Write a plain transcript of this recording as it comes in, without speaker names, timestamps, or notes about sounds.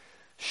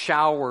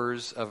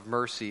showers of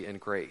mercy and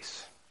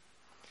grace.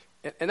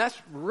 And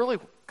that's really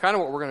kind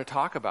of what we're going to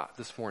talk about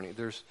this morning.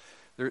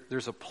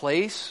 There's a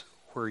place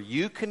where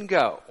you can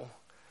go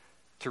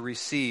to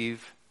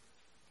receive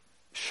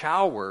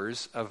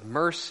showers of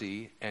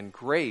mercy and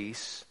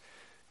grace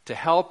to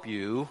help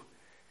you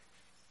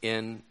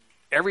in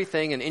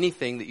everything and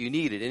anything that you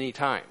need at any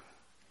time.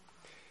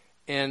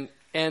 And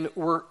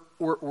we're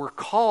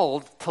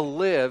called to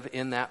live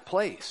in that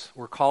place.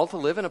 We're called to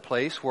live in a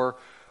place where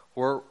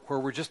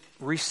we're just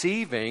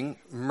receiving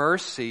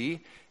mercy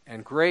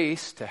and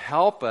grace to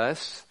help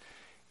us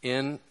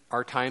in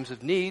our times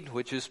of need,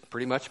 which is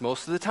pretty much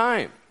most of the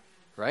time,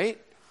 right?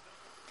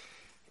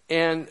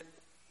 And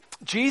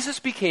Jesus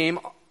became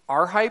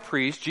our high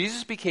priest.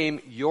 Jesus became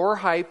your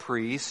high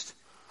priest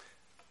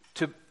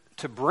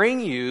to bring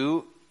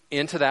you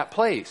into that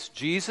place.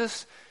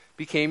 Jesus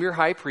became your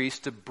high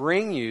priest to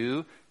bring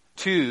you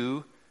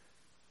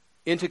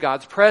into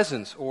God's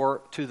presence,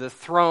 or to the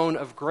throne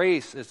of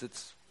grace, as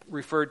it's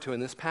referred to in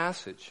this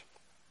passage.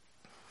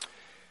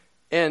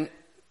 And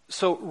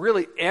so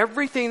really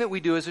everything that we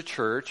do as a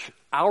church,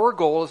 our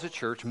goal as a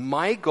church,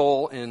 my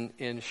goal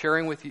in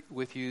sharing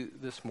with you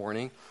this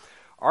morning,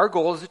 our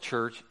goal as a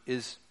church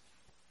is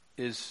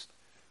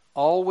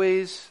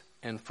always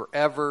and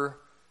forever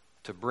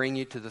to bring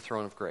you to the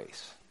throne of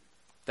grace.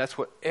 That's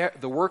what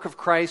the work of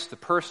Christ, the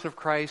person of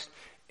Christ,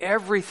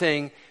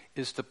 everything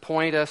is to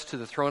point us to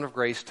the throne of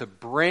grace, to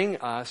bring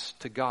us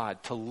to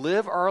God, to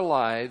live our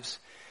lives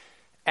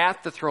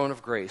at the throne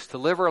of grace, to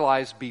live our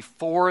lives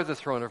before the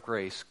throne of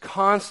grace,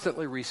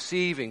 constantly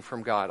receiving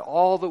from God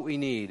all that we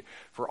need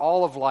for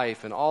all of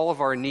life and all of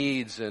our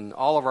needs and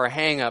all of our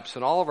hang-ups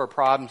and all of our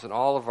problems and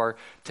all of our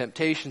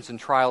temptations and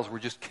trials. We're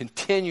just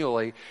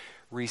continually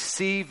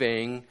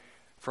receiving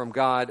from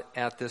God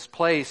at this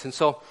place. And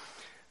so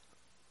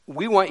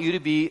we want you to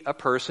be a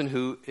person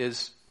who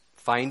is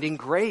finding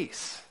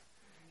grace.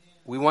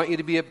 We want you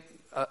to be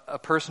a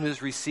person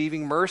who's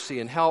receiving mercy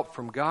and help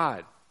from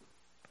God.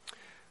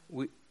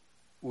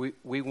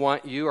 We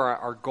want you,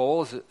 our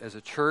goal as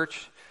a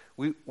church,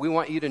 we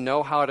want you to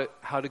know how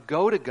to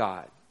go to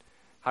God,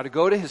 how to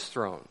go to His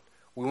throne.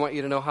 We want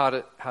you to know how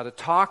to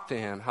talk to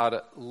Him, how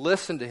to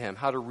listen to Him,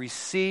 how to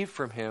receive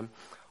from Him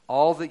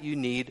all that you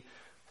need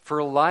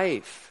for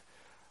life.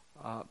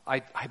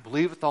 I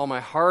believe with all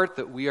my heart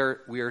that we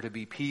are to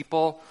be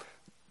people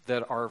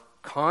that are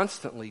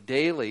constantly,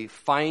 daily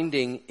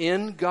finding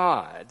in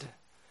God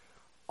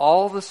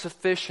all the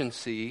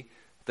sufficiency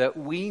that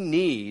we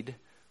need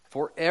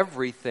for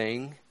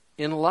everything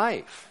in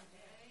life.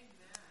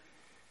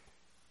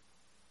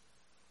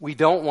 We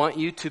don't want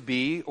you to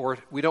be, or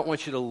we don't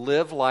want you to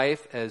live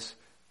life as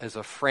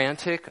a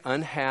frantic,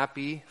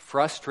 unhappy,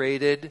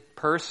 frustrated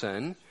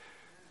person.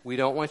 We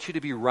don't want you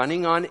to be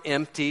running on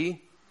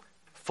empty,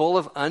 full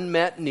of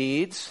unmet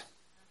needs.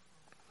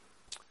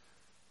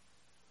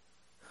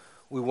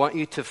 We want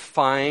you to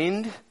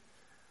find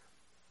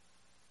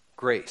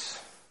grace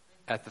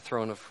at the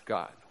throne of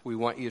God. We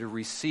want you to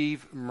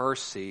receive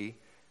mercy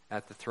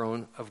at the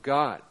throne of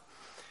God.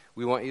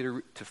 We want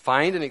you to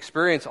find and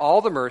experience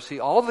all the mercy,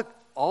 all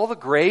the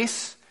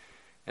grace,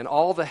 and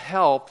all the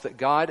help that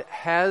God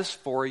has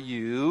for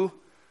you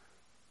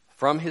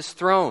from His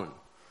throne.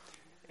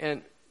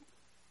 And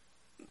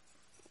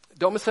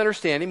don't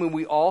misunderstand me.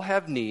 We all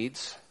have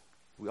needs.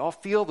 We all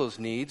feel those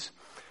needs.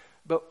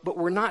 But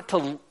we're not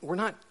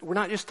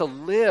just to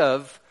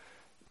live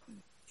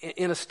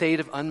in a state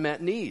of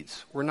unmet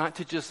needs. We're not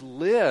to just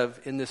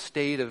live in this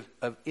state of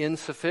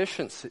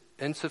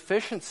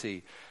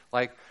insufficiency,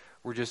 like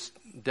we're just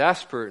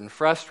desperate and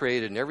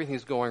frustrated and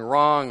everything's going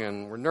wrong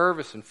and we're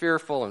nervous and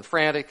fearful and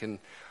frantic and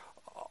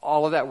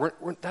all of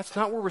that. That's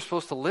not where we're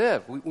supposed to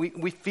live.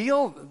 We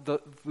feel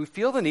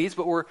the needs,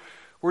 but we're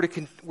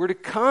to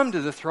come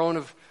to the throne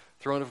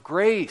of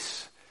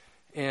grace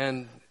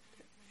and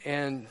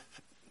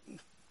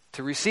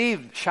to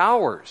receive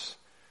showers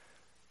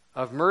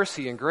of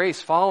mercy and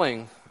grace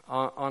falling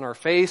on our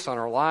face, on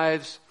our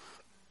lives.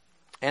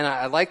 And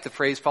I like the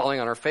phrase falling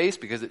on our face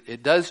because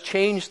it does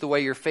change the way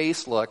your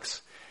face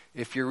looks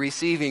if you're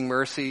receiving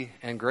mercy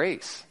and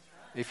grace.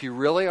 If you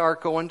really are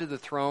going to the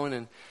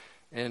throne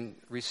and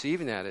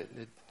receiving that,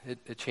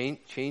 it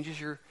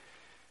changes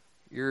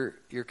your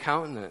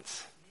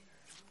countenance.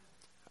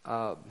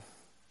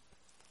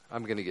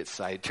 I'm going to get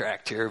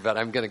sidetracked here, but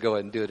I'm going to go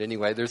ahead and do it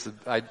anyway. There's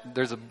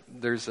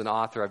an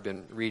author I've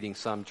been reading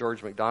some,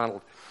 George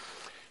MacDonald,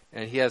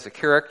 and he has a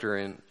character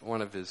in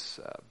one of his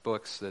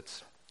books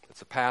that's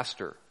a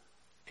pastor,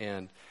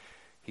 and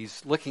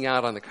he's looking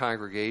out on the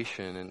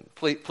congregation. And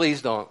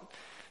please don't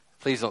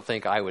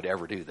think I would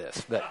ever do this,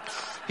 but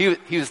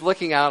he was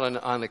looking out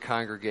on the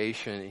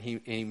congregation, and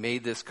he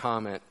made this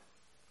comment.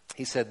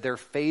 He said, "Their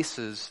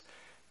faces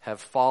have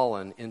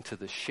fallen into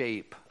the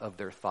shape of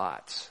their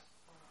thoughts."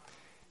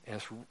 And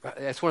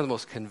it's one of the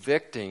most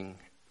convicting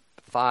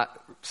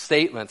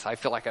statements I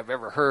feel like I've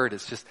ever heard.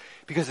 It's just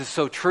because it's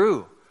so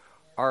true.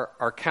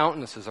 Our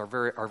countenances, our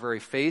very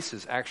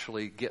faces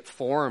actually get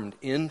formed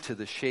into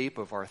the shape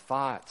of our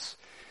thoughts.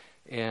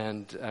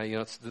 And,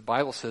 the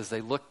Bible says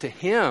they looked to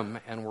him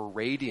and were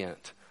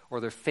radiant, or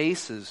their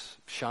faces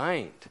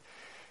shined.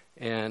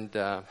 And,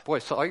 boy,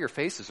 so all your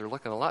faces are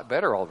looking a lot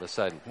better all of a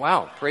sudden.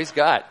 Wow, praise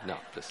God. No,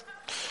 just...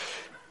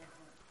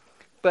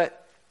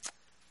 But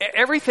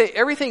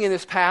everything in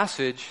this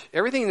passage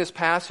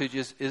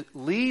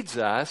leads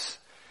us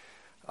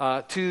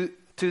to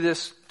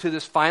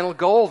this final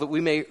goal that we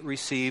may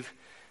receive.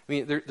 I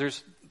mean,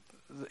 there's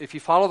if you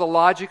follow the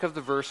logic of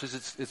the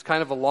verses, it's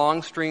kind of a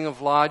long string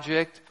of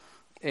logic,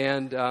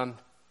 and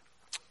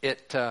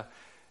it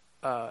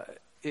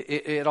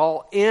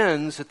all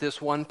ends at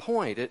this one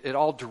point. It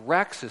all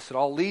directs us. It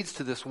all leads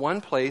to this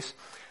one place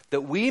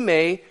that we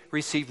may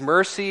receive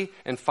mercy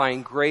and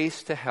find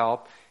grace to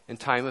help in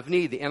time of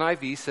need. The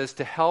NIV says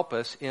to help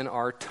us in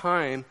our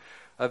time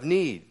of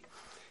need.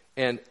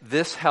 And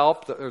this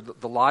help,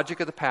 the logic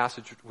of the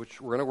passage, which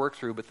we're going to work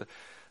through, but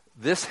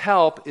this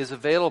help is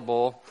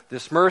available,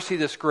 this mercy,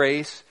 this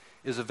grace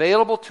is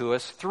available to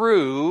us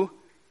through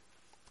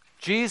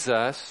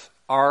Jesus,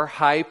 our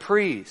high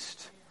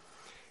priest.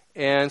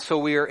 And so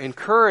we are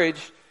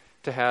encouraged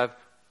to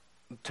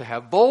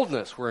have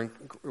boldness. We're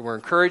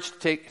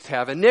encouraged to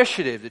have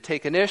initiative,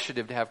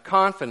 to have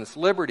confidence,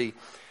 liberty,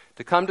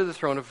 to come to the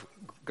throne of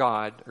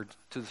God, or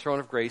to the throne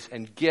of grace,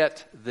 and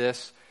get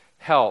this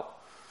help.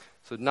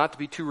 So not to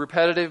be too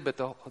repetitive, but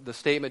the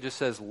statement just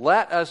says,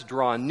 let us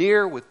draw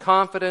near with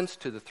confidence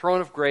to the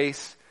throne of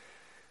grace,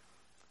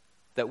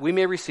 that we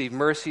may receive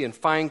mercy and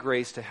find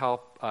grace to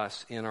help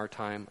us in our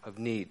time of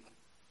need.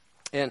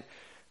 And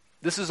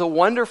this is a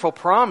wonderful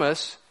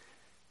promise,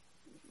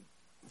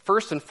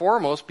 first and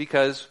foremost,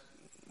 because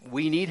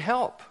we need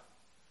help.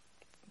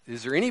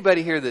 Is there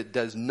anybody here that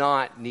does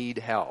not need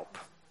help?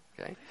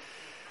 Okay,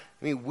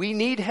 I mean, we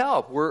need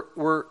help.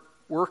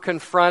 We're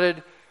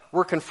confronted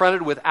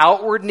with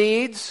outward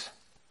needs.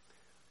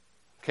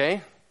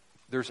 Okay,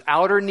 there's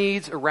outer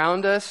needs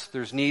around us.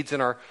 There's needs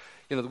in our,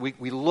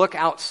 we look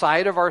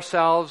outside of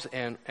ourselves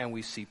and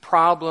we see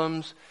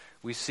problems.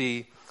 We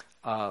see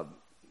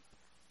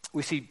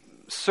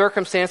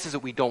circumstances that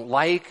we don't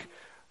like.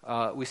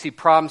 We see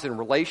problems in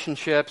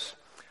relationships.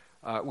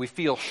 We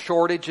feel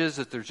shortages,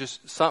 that there's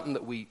just something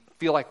that we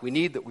feel like we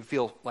need, that we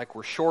feel like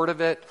we're short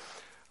of it.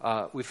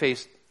 We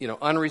face,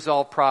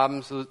 unresolved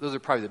problems. Those are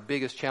probably the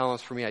biggest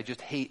challenge for me. I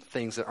just hate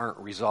things that aren't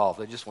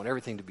resolved. I just want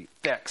everything to be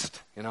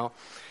fixed,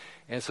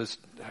 And so it's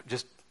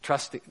just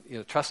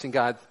trusting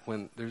God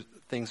when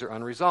things are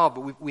unresolved.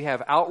 But we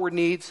have outward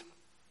needs.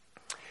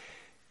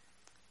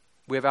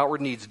 We have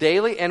outward needs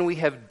daily, and we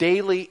have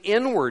daily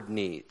inward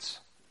needs.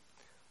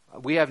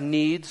 We have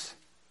needs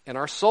in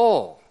our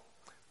soul.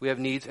 We have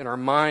needs in our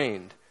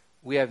mind.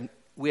 We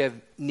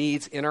have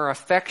needs in our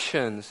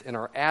affections, in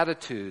our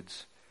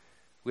attitudes.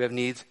 We have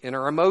needs in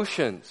our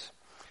emotions.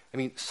 I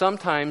mean,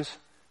 sometimes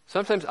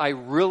I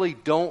really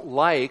don't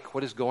like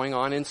what is going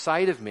on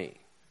inside of me.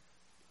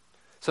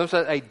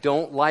 Sometimes I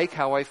don't like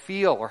how I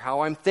feel or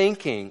how I'm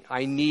thinking.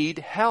 I need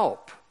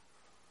help.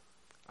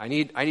 I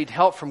need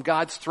help from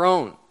God's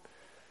throne.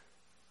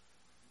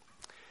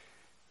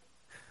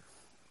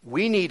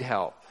 We need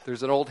help.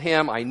 There's an old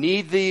hymn, I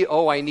need thee,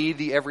 oh, I need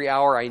thee every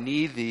hour, I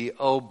need thee.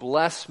 Oh,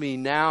 bless me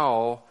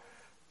now,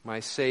 my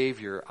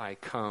Savior, I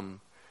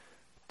come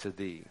to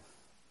thee.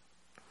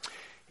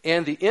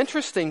 And the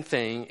interesting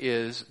thing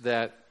is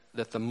that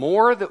the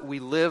more that we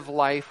live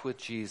life with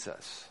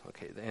Jesus,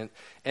 okay,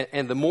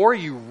 and the more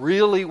you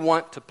really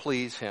want to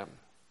please him,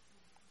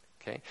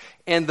 okay,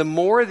 and the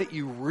more that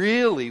you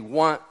really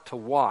want to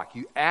walk,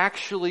 you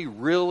actually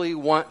really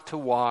want to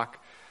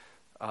walk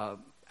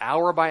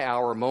hour by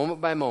hour,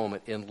 moment by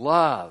moment, in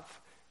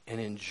love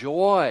and in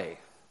joy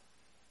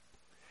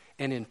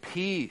and in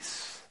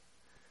peace.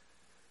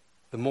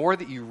 The more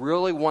that you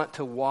really want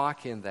to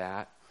walk in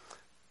that,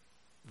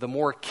 the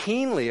more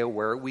keenly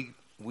aware we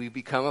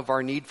become of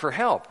our need for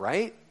help,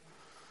 right?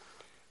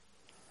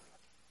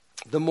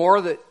 The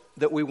more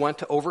that we want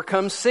to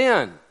overcome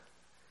sin,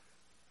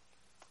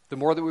 the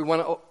more that we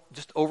want to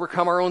just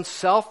overcome our own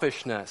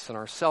selfishness and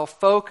our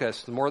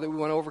self-focus, the more that we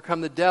want to overcome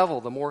the devil,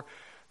 the more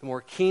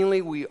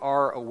keenly we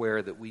are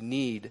aware that we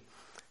need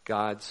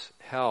God's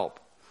help.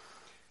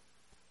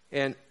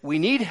 And we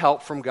need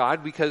help from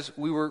God because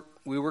we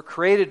were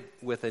created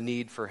with a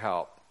need for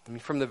help. I mean,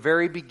 from the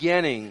very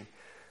beginning,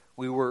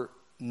 we were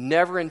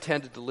never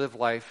intended to live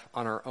life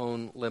on our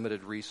own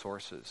limited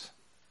resources.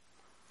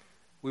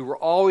 We were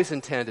always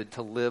intended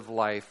to live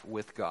life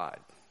with God.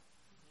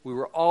 We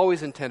were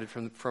always intended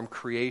from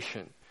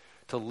creation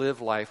to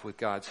live life with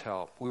God's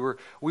help. We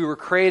were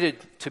created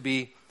to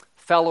be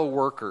fellow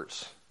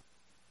workers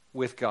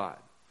with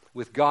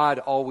God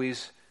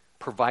always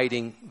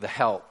providing the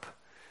help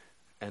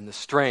and the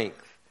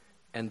strength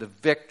and the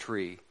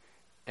victory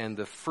and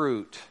the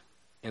fruit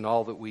in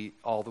all that we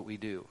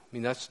do. I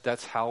mean,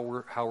 that's how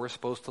we're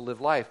supposed to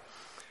live life.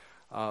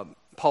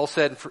 Paul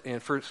said in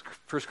 1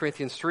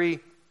 Corinthians 3,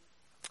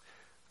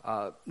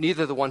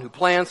 neither the one who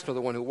plants nor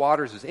the one who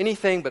waters is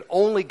anything, but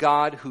only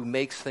God who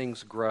makes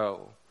things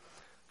grow.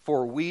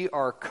 For we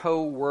are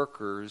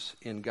co-workers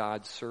in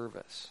God's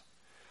service.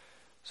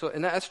 So,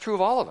 and that's true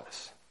of all of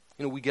us.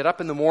 We get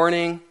up in the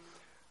morning,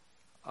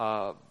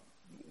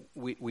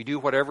 we do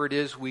whatever it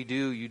is we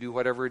do, you do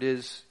whatever it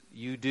is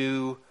you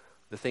do,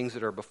 the things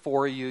that are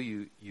before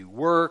you, you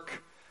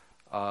work,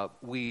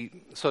 we,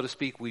 so to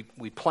speak,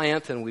 we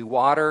plant and we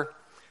water,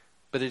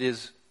 but it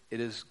is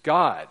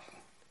God.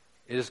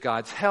 It is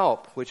God's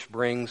help which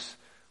brings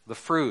the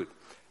fruit.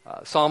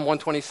 Psalm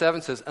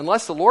 127 says,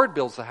 unless the Lord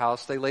builds the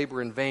house, they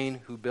labor in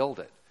vain who build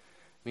it.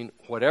 I mean,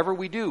 whatever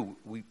we do,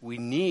 we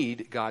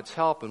need God's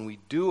help, and we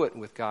do it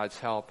with God's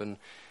help, and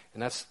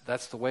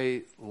that's the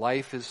way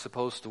life is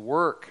supposed to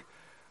work.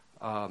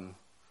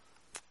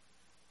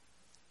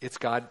 It's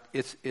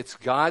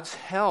God's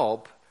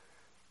help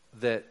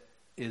that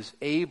is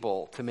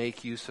able to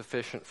make you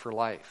sufficient for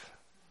life.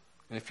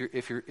 And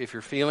if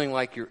you're feeling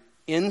like you're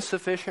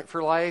insufficient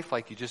for life,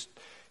 like you're just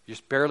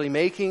barely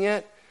making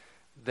it,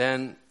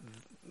 then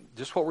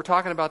just what we're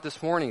talking about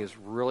this morning is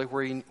really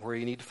where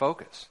you need to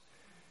focus.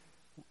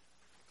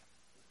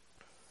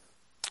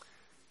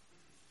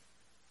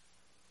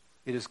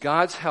 It is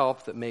God's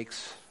help that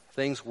makes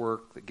things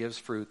work, that gives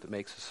fruit, that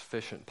makes us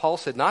sufficient. Paul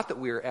said, not that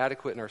we are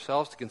adequate in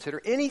ourselves to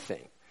consider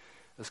anything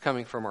as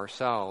coming from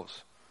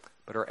ourselves,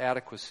 but our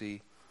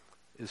adequacy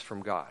is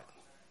from God.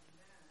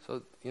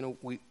 So,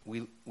 we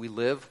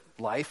live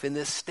life in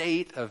this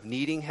state of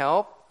needing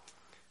help,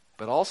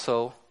 but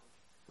also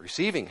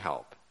receiving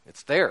help.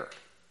 It's there.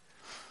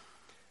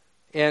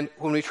 And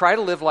when we try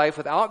to live life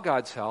without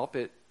God's help,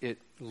 it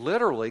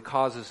literally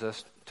causes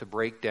us to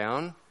break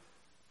down,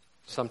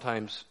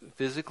 sometimes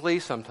physically,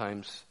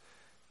 sometimes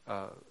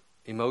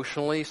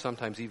emotionally,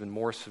 sometimes even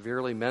more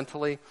severely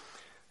mentally.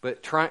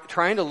 But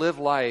trying to live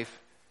life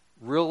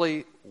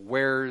really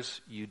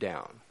wears you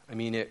down. I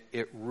mean,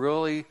 it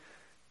really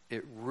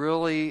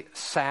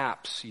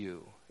saps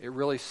you. It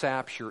really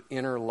saps your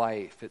inner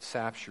life. It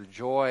saps your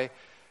joy,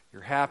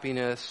 your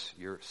happiness,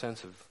 your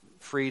sense of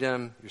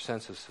freedom, your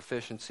sense of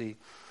sufficiency.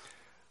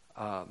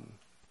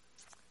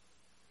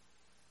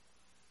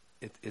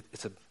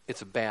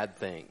 It's a bad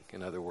thing,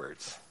 in other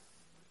words.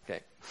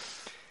 Okay.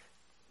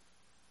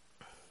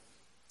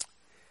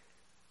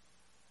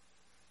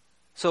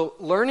 So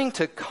learning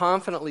to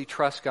confidently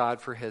trust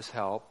God for his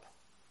help,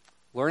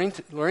 learning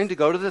to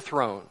go to the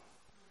throne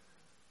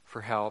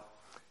for help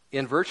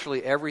in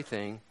virtually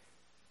everything,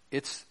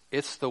 it's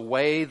the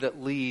way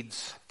that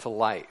leads to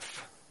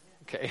life.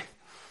 Okay?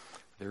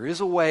 There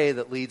is a way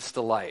that leads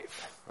to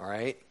life, all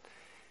right?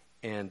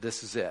 And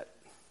this is it.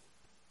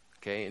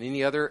 Okay? And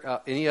any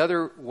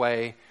other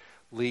way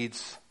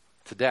leads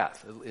to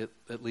death.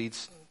 It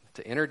leads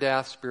to inner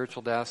death,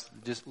 spiritual death.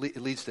 It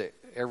leads to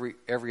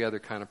every other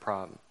kind of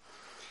problem.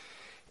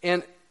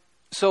 And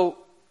so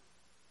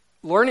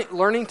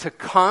learning to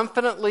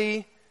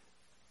confidently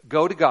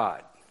go to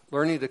God,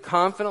 learning to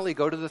confidently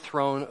go to the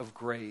throne of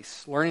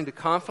grace, learning to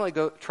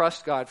confidently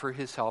trust God for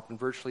his help in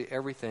virtually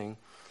everything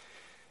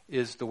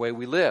is the way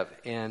we live.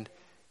 And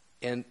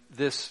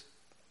this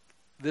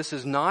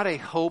is not a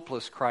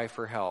hopeless cry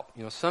for help.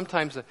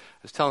 Sometimes I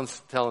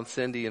was telling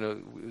Cindy,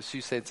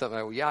 she said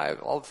something like, yeah,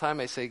 all the time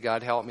I say,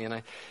 God help me.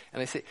 And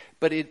I say,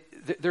 but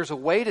there's a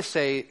way to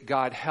say,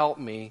 God help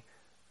me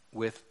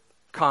with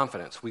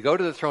confidence. We go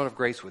to the throne of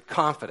grace with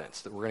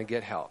confidence that we're going to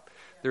get help.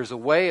 There's a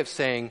way of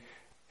saying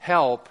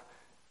help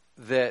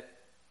that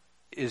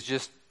is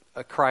just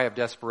a cry of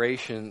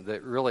desperation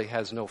that really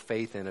has no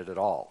faith in it at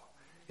all.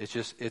 It's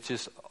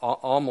just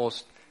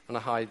almost,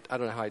 I don't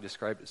know how I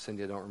described it,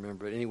 Cindy, I don't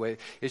remember. But anyway,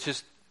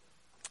 it's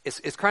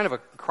kind of a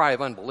cry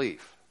of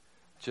unbelief.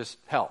 Just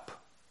help,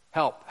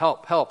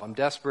 I'm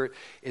desperate.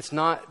 It's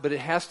not, but it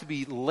has to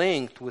be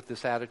linked with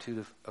this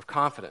attitude of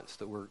confidence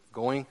that we're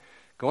going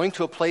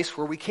to a place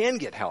where we can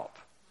get help.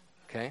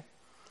 Okay?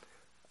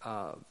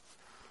 Hope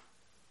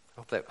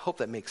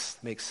that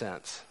makes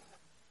sense.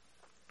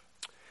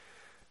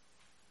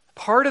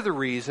 Part of the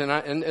reason,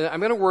 and I'm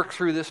going to work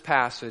through this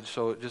passage,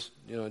 so just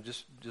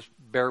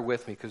bear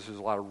with me because there's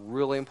a lot of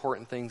really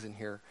important things in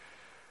here.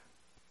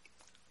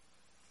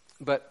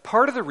 But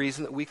part of the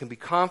reason that we can be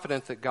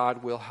confident that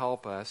God will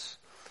help us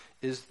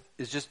is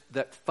just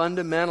that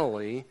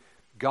fundamentally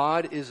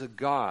God is a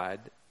God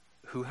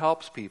who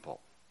helps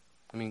people.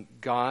 I mean,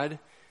 God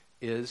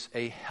is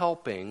a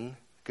helping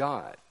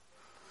God.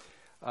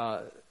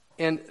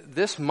 And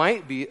this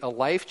might be a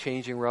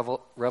life-changing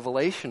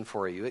revelation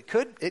for you. It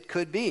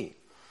could be.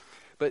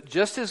 But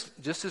just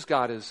as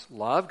God is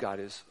love, God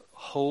is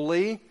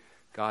holy,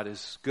 God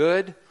is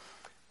good,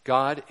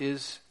 God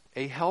is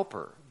a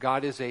helper.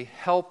 God is a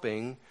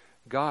helping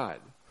God.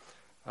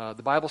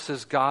 The Bible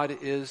says God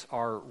is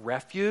our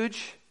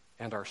refuge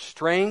and our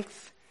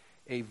strength,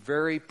 a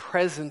very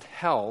present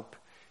help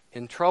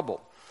in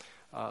trouble.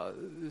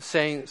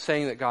 Saying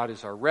that God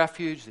is our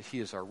refuge, that he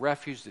is our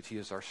refuge, that he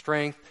is our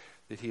strength,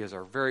 that he is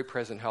our very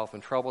present help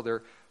in trouble.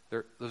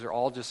 Those are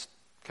all just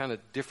kind of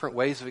different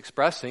ways of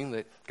expressing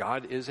that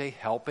God is a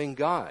helping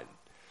God.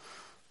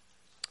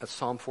 That's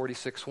Psalm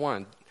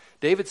 46:1.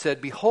 David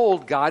said,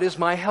 "Behold, God is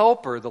my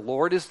helper. The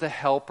Lord is the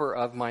helper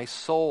of my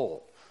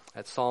soul."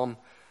 That's Psalm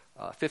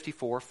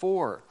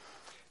 54:4.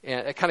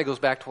 And it kind of goes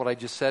back to what I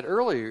just said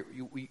earlier.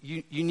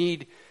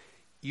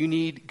 You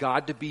need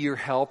God to be your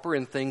helper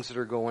in things that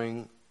are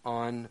going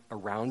on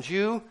around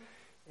you,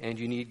 and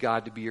you need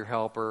God to be your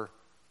helper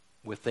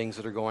with things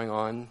that are going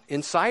on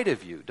inside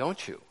of you,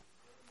 don't you?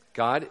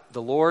 God,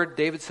 the Lord,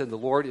 David said, the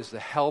Lord is the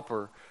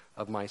helper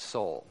of my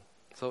soul.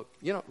 So,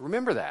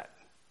 remember that.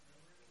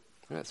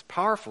 It's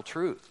powerful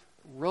truth.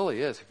 It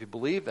really is. If you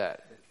believe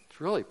that,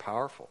 it's really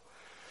powerful.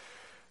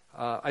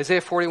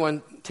 Isaiah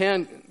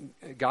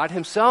 41:10, God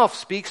himself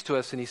speaks to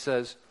us and he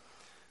says,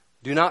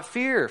 do not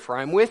fear, for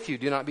I am with you.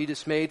 Do not be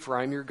dismayed, for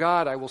I am your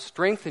God. I will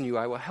strengthen you.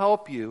 I will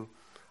help you.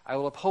 I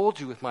will uphold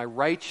you with my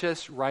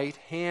righteous right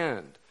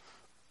hand.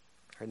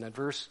 In that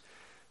verse,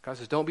 God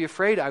says, don't be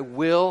afraid. I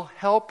will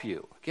help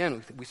you.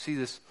 Again, we see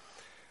this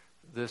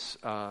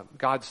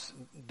God's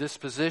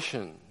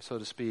disposition, so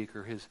to speak,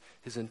 or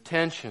his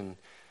intention,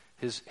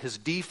 his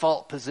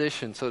default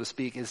position, so to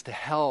speak, is to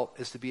help,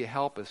 is to be a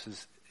help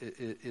us,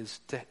 is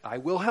to, I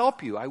will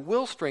help you. I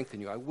will strengthen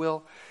you. I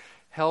will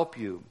help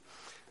you.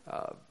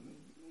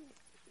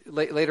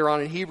 Later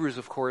on in Hebrews,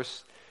 of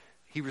course,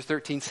 Hebrews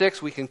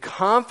 13:6, we can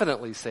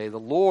confidently say, the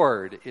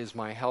Lord is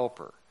my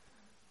helper.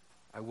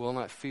 I will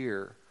not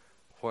fear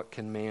what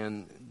can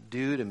man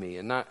do to me.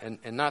 And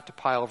not to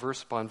pile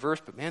verse upon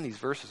verse, but man, these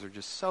verses are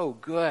just so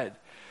good.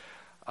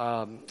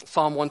 Psalm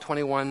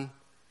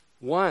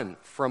 121:1,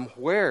 from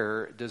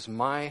where does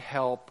my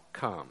help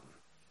come?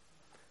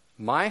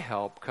 My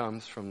help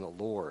comes from the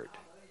Lord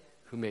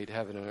who made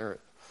heaven and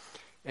earth.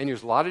 And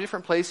there's a lot of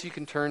different places you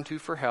can turn to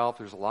for help.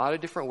 There's a lot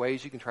of different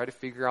ways you can try to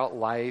figure out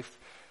life.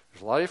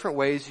 There's a lot of different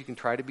ways you can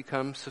try to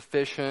become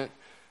sufficient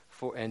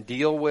for and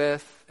deal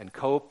with and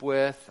cope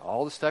with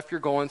all the stuff you're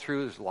going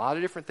through. There's a lot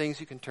of different things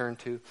you can turn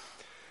to.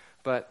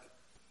 But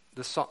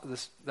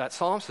that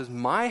psalm says,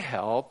 my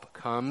help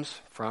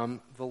comes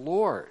from the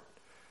Lord.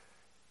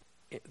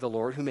 The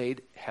Lord who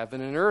made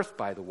heaven and earth,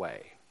 by the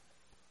way.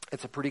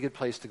 It's a pretty good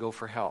place to go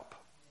for help.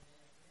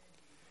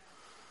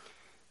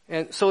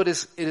 And so it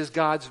is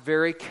God's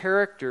very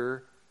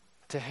character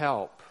to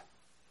help.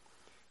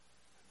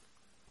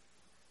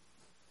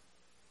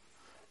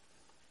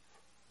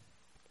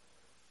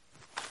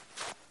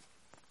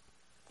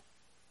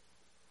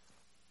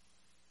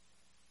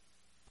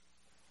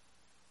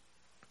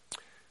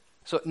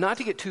 So not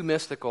to get too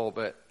mystical,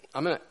 but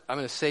I'm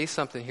gonna say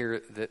something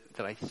here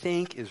that I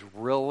think is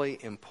really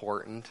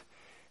important,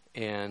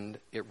 and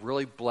it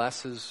really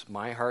blesses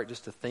my heart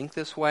just to think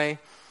this way.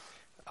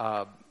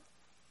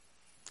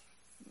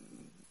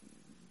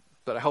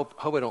 But I hope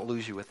I don't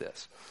lose you with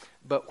this.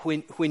 But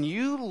when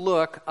you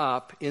look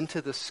up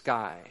into the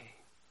sky,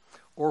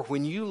 or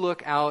when you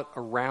look out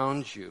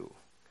around you,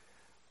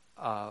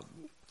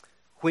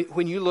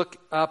 when you look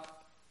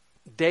up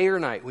day or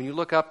night, when you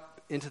look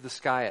up into the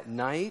sky at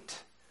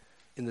night,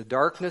 in the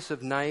darkness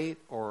of night,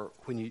 or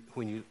when you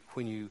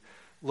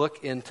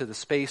look into the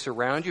space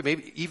around you,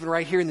 maybe even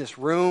right here in this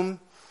room,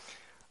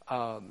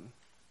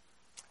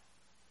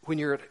 when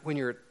you're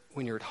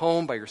at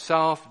home by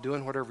yourself,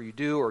 doing whatever you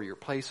do, or your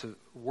place of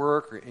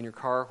work, or in your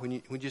car, when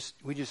you just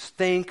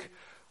think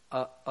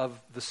of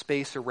the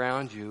space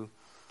around you,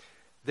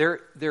 there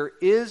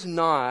is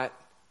not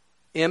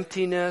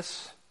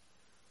emptiness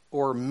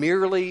or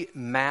merely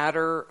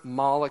matter,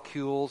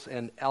 molecules,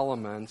 and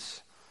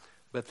elements,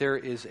 but there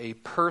is a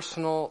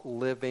personal,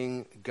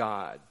 living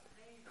God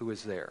who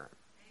is there.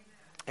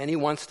 And he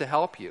wants to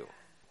help you.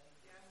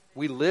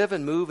 We live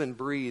and move and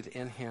breathe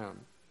in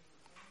him.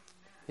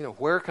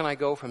 Where can I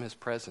go from his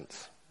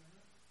presence?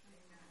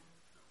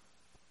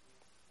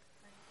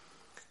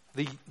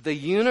 The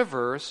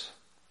universe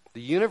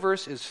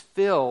is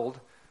filled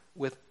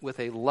with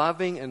a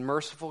loving and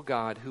merciful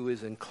God who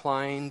is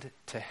inclined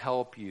to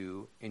help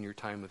you in your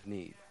time of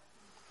need.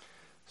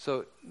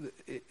 So,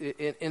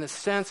 in a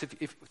sense,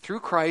 if through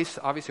Christ,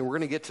 obviously we're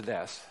going to get to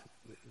this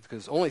because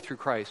it's only through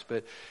Christ,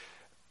 but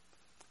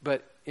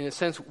in a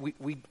sense,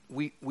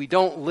 we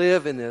don't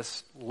live in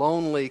this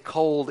lonely,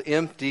 cold,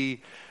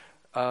 empty,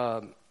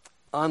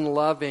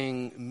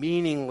 unloving,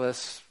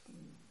 meaningless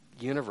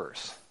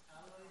universe.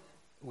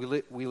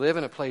 We live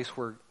in a place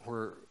where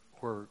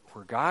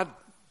God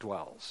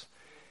dwells,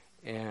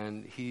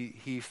 and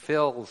He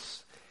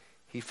fills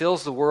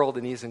the world,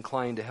 and He's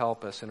inclined to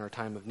help us in our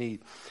time of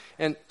need.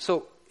 And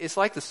so it's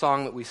like the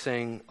song that we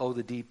sing, "Oh,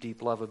 the deep,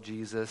 deep love of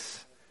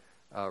Jesus."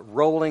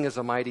 Rolling as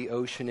a mighty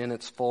ocean in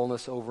its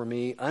fullness over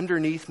me.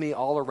 Underneath me,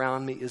 all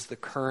around me, is the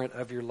current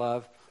of your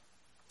love.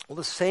 Well,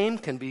 the same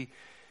can be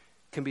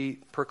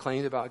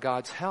proclaimed about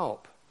God's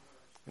help.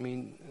 I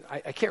mean,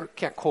 I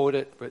can't quote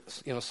it, but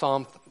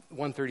Psalm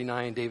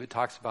 139, David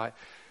talks about,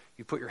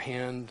 you put your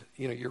hand,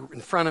 you're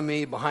in front of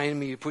me, behind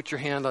me, you put your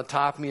hand on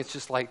top of me. It's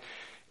just like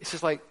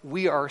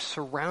we are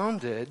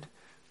surrounded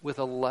with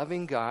a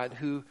loving God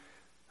who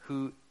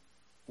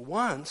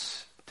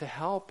wants to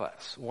help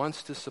us,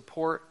 wants to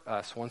support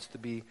us, wants to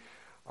be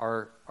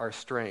our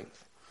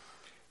strength.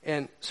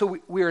 And so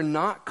we are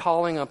not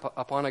calling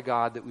upon a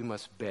God that we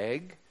must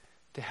beg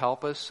to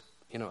help us,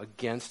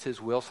 against his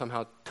will,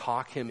 somehow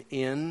talk him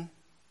in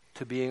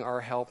to being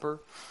our helper.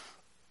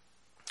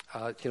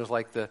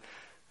 Like the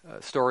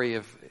story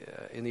of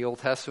in the Old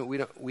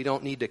Testament, we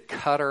don't need to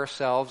cut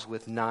ourselves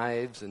with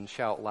knives and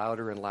shout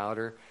louder and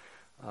louder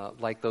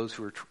like those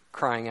who are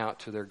crying out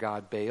to their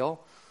god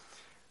Baal.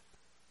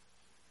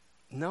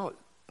 No,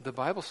 the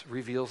Bible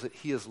reveals that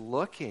he is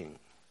looking.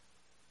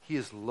 He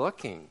is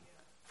looking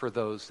for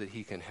those that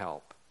he can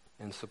help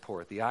and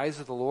support. The eyes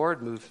of the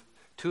Lord move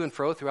to and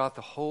fro throughout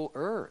the whole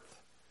earth.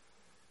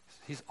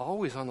 He's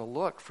always on the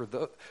look for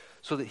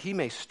so that he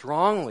may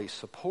strongly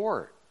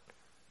support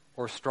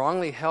or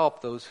strongly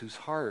help those whose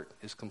heart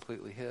is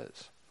completely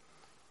his.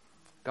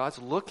 God's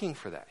looking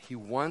for that. He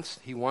wants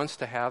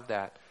to have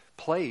that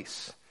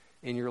place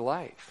in your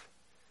life.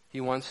 He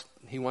wants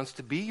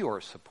to be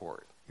your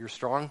support, your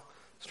strong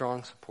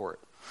support.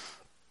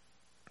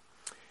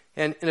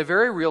 And in a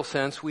very real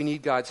sense, we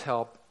need God's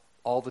help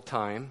all the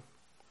time.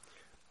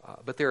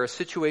 But there are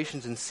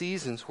situations and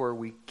seasons where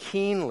we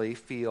keenly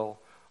feel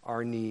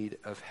our need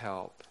of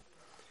help.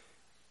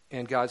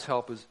 And God's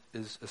help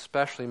is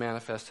especially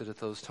manifested at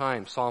those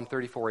times. Psalm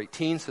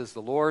 34:18 says,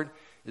 "The Lord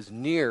is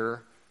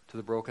near to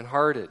the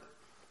brokenhearted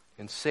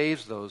and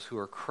saves those who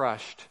are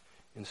crushed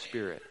in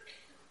spirit."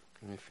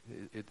 And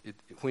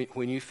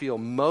when you feel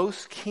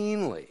most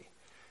keenly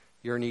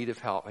your need of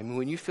help,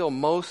 when you feel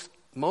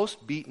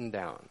most beaten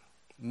down,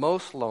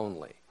 most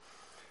lonely,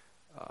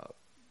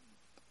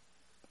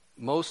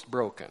 most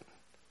broken,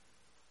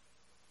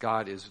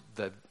 God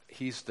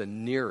He's the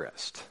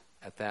nearest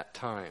at that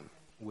time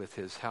with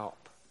his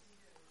help.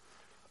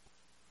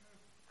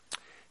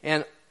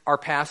 And our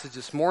passage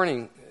this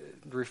morning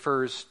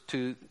refers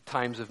to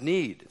times of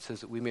need. It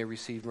says that we may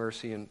receive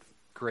mercy and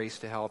grace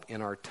to help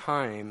in our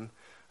time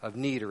of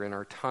need or in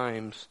our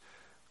times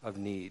of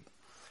need.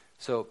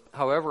 So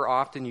however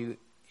often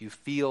you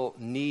feel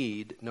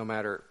need, no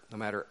matter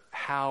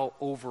how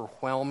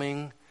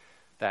overwhelming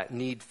that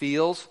need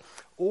feels,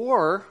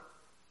 or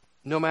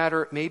no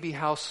matter maybe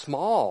how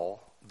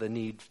small the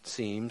need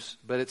seems,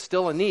 but it's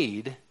still a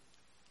need,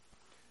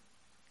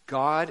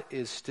 God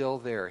is still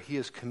there. He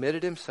has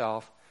committed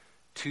himself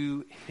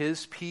to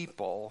his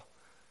people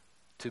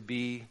to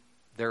be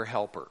their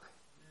helper.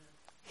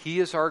 He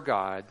is our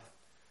God.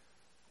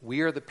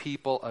 We are the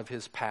people of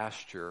his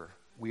pasture.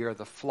 We are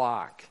the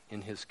flock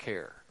in his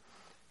care.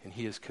 And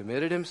he has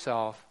committed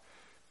himself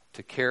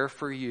to care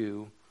for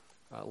you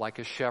like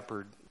a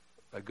shepherd,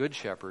 a good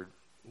shepherd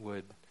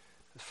would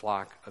a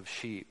flock of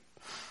sheep.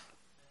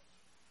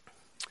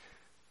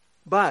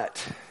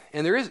 But,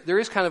 and there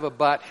is kind of a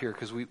but here,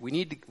 because we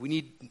need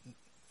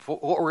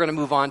what we're going to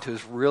move on to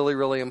is really,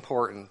 really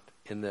important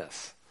in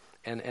this.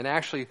 And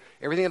actually,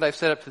 everything that I've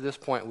said up to this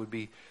point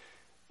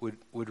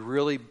would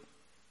really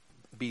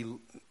be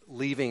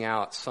leaving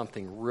out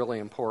something really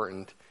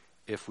important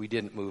if we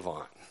didn't move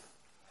on.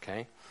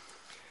 Okay?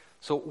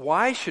 So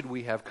why should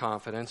we have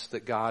confidence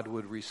that God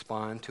would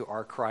respond to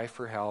our cry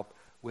for help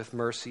with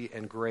mercy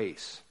and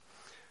grace?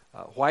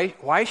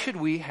 Why should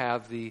we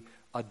have the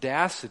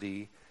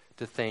audacity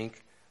to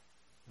think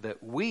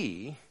that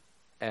we,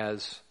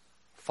 as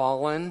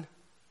fallen,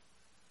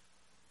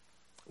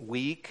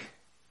 weak,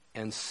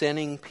 and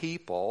sinning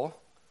people,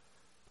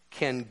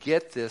 can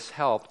get this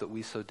help that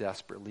we so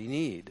desperately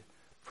need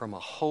from a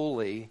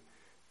holy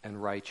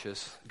and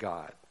righteous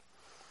God?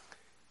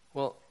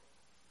 Well,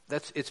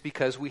 it's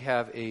because we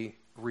have a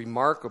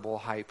remarkable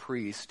high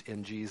priest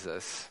in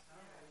Jesus,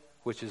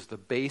 which is the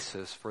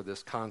basis for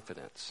this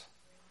confidence.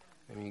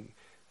 I mean,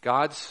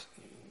 God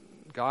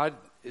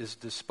is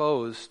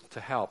disposed to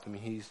help. I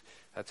mean,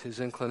 that's his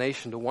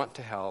inclination to want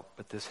to help,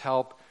 but this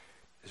help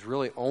is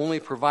really only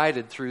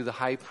provided through the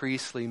high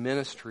priestly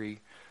ministry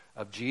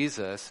of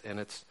Jesus, and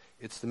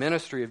it's the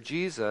ministry of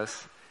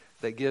Jesus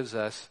that gives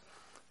us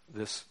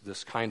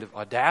this kind of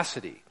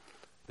audacity,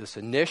 this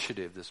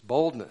initiative, this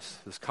boldness,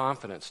 this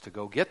confidence to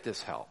go get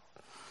this help.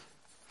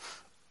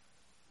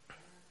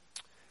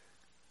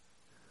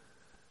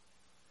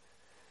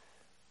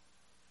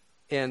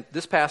 And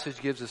this passage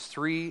gives us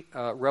three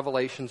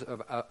revelations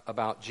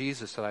about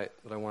Jesus that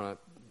I want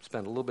to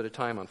spend a little bit of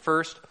time on.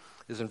 First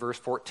is in verse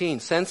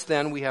 14. Since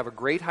then we have a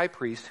great high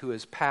priest who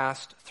has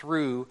passed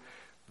through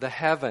the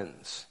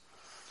heavens.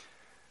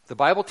 The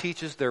Bible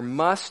teaches there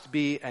must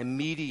be a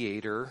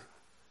mediator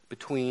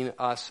between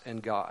us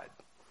and God.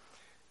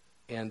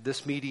 And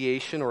this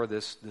mediation, or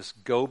this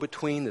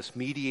go-between, this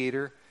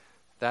mediator,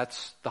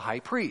 that's the high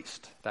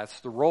priest.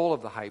 That's the role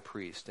of the high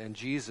priest. And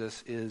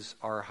Jesus is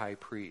our high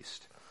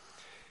priest.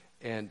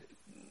 And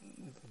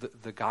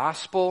the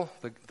gospel,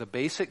 the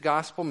basic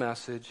gospel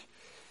message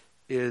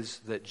is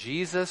that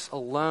Jesus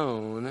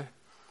alone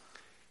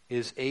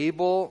is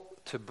able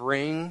to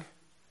bring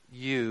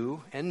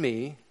you and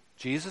me,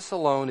 Jesus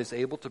alone is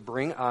able to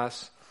bring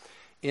us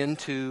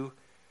into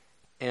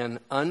an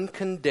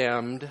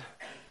uncondemned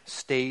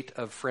state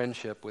of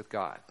friendship with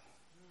God.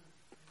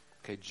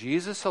 Okay,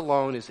 Jesus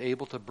alone is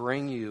able to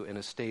bring you in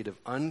a state of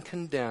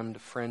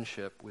uncondemned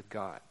friendship with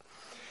God.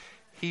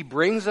 He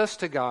brings us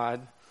to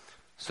God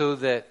so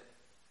that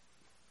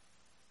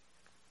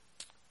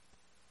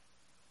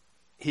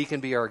he can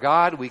be our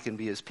God, we can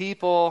be his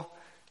people,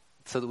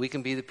 so that we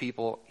can be the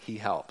people he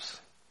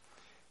helps.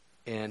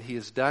 And he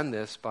has done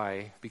this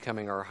by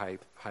becoming our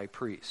high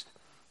priest.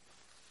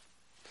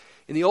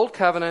 In the Old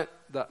Covenant,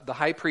 the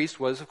high priest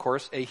was, of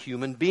course, a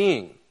human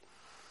being.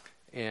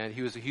 And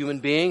he was a human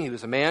being. He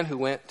was a man who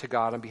went to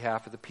God on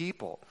behalf of the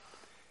people.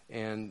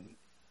 And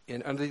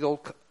under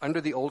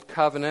the Old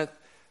Covenant,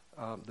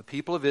 the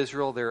people of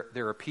Israel,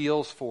 their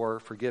appeals for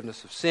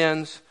forgiveness of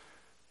sins,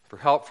 for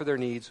help for their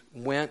needs,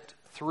 went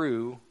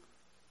through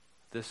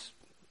this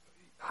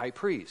high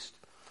priest.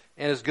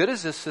 And as good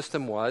as this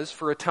system was,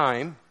 for a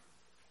time,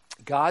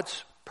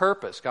 God's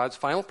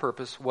final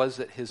purpose, was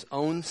that his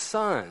own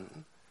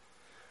son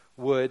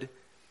would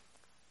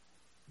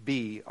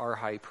be our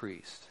high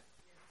priest.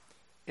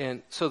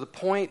 And so the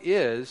point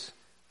is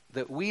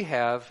that we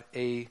have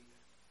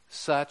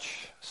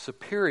such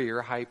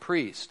superior high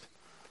priest.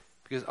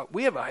 Because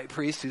we have a high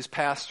priest who's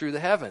passed through the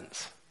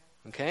heavens.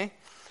 Okay?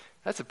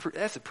 That's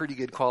a pretty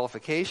good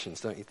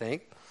qualifications, don't you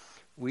think?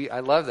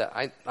 I love that.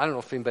 I don't know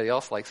if anybody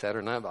else likes that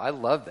or not, but I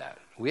love that.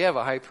 We have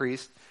a high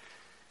priest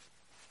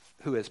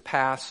who has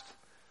passed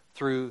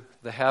through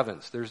the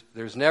heavens.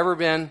 There's never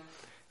been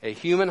a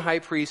human high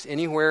priest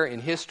anywhere in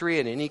history,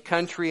 in any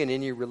country, in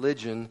any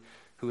religion,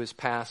 who has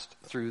passed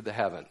through the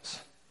heavens.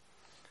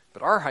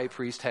 But our high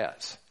priest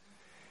has.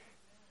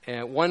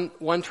 And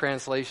one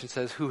translation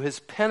says, who has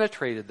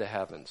penetrated the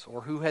heavens,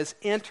 or who has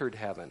entered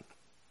heaven.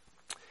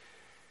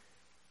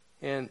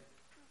 And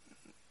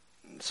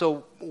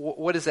so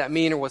what does that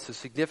mean, or what's the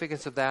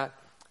significance of that?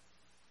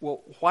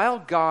 Well, while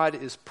God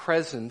is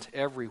present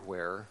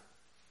everywhere,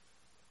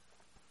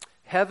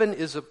 heaven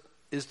is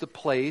the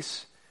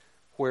place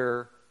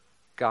where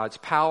God's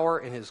power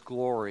and his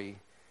glory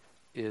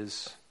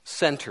is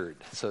centered,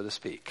 so to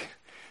speak.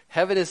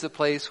 Heaven is the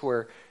place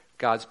where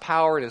God's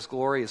power and his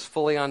glory is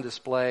fully on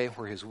display,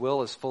 where his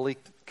will is fully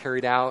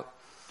carried out.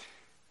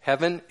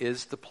 Heaven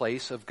is the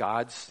place of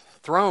God's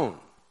throne.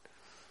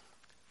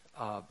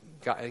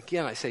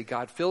 Again, I say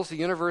God fills the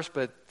universe,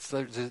 but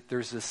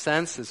there's this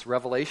sense, this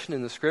revelation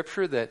in the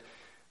Scripture that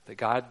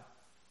God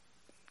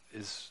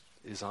is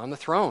on the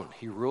throne.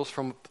 He rules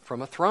from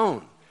a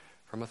throne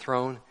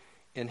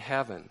in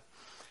heaven.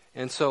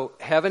 And so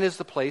heaven is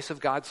the place of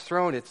God's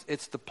throne.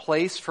 It's the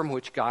place from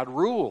which God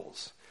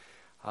rules.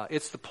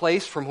 It's the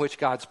place from which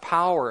God's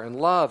power and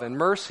love and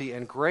mercy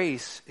and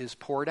grace is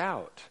poured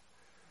out.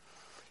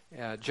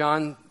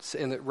 John,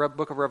 in the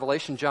book of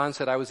Revelation, John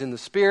said, I was in the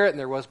Spirit, and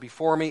there was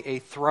before me a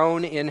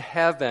throne in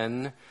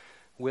heaven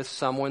with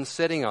someone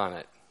sitting on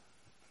it.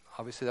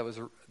 Obviously, that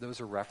was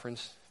a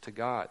reference to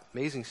God.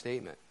 Amazing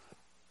statement.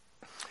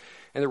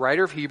 And the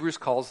writer of Hebrews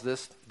calls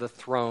this the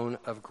throne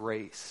of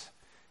grace.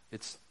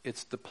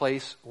 It's the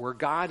place where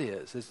God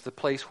is. It's the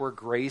place where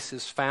grace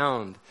is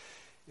found.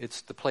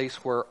 It's the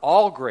place where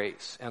all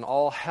grace and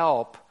all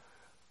help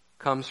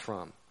comes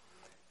from.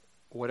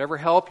 Whatever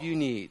help you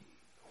need,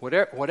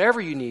 whatever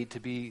you need to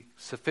be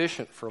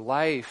sufficient for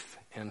life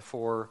and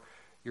for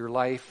your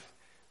life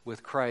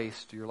with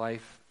Christ, your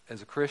life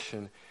as a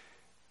Christian,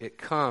 it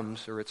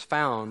comes, or it's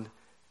found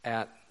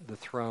at the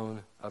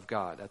throne of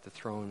God, at the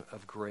throne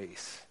of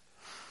grace.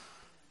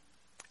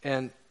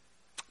 And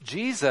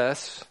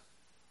Jesus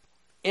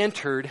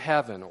entered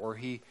heaven, or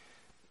he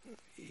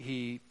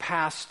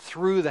passed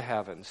through the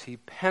heavens. He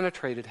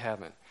penetrated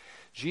heaven.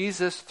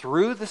 Jesus,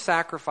 through the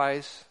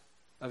sacrifice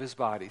of his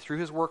body, through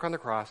his work on the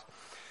cross,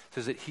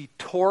 says that he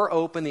tore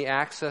open the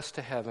access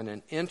to heaven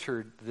and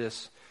entered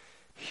this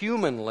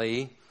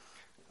humanly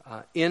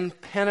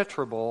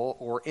impenetrable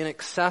or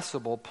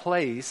inaccessible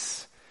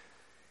place.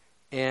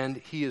 And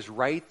he is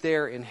right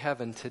there in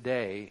heaven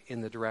today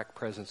in the direct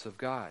presence of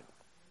God.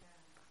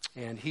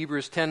 And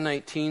Hebrews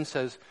 10:19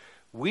 says,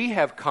 we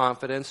have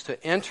confidence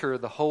to enter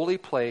the holy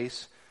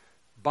place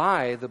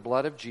by the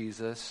blood of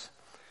Jesus,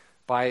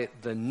 by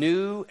the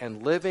new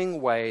and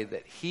living way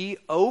that he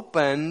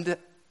opened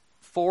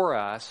for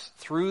us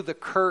through the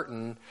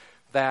curtain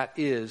that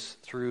is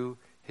through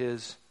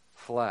his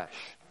flesh.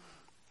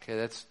 Okay,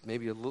 that's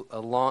maybe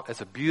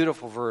it's a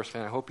beautiful verse,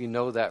 man. I hope you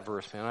know that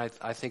verse, man.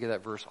 I think of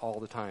that verse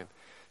all the time.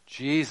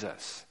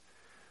 Jesus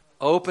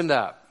opened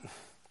up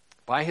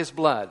by his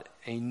blood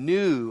a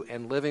new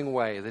and living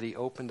way that he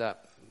opened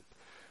up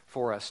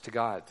for us to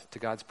God, to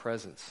God's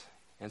presence.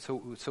 And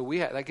so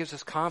that gives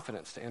us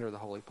confidence to enter the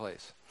holy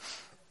place.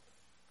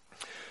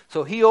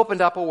 So he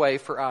opened up a way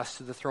for us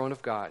to the throne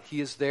of God.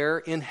 He is there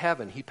in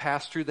heaven. He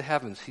passed through the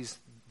heavens. He's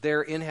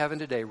there in heaven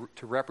today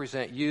to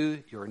represent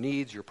you, your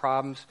needs, your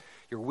problems,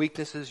 your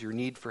weaknesses, your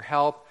need for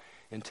help,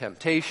 and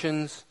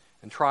temptations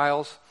and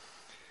trials.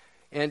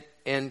 And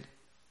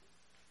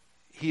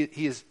he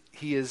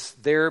is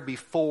there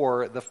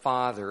before the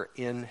Father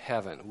in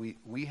heaven.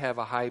 We have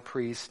a high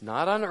priest,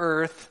 not on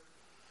earth,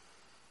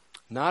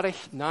 not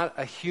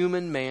a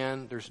human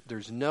man.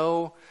 There's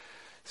no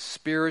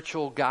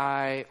spiritual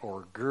guy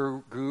or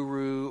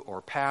guru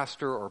or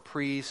pastor or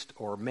priest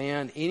or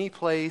man, any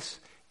place,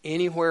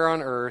 anywhere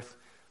on earth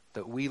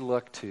that we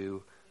look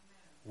to.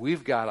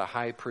 We've got a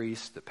high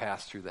priest that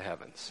passed through the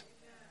heavens.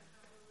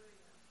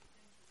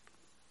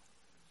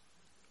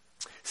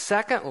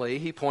 Secondly,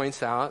 he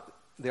points out,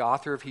 the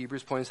author of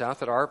Hebrews points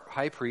out that our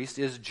high priest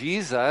is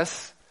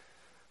Jesus,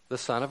 the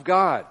Son of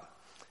God.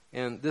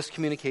 And this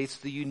communicates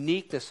the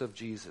uniqueness of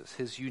Jesus,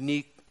 his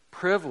unique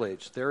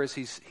privilege. There is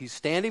he's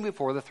standing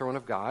before the throne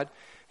of God,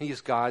 and he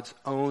is God's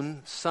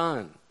own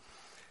Son.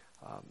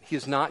 He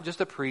is not just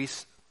a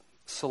priest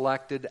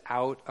selected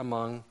out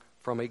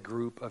from a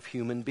group of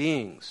human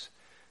beings.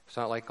 It's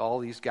not like all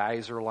these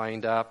guys are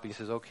lined up. He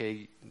says,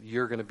 okay,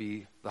 you're going to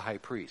be the high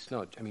priest.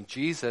 No, I mean,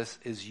 Jesus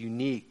is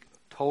unique,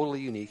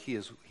 totally unique. He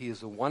is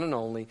the one and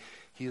only.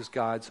 He is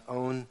God's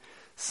own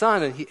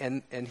Son,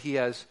 and he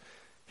has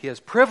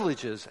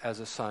privileges as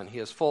a son. He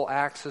has full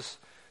access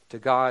to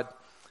God,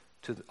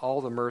 to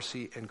all the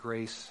mercy and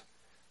grace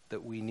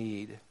that we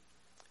need.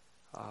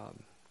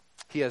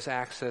 He has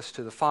access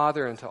to the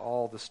Father and to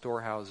all the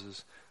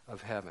storehouses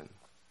of heaven.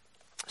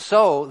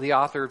 So, the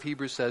author of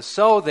Hebrews says,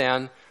 so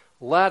then,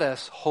 let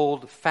us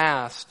hold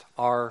fast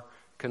our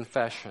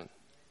confession.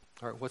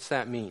 All right, what's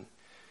that mean?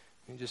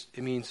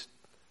 It means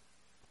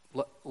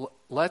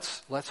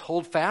let's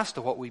hold fast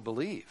to what we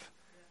believe.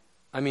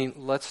 I mean,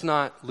 let's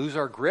not lose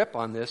our grip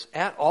on this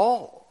at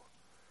all.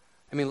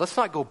 I mean, let's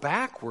not go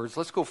backwards.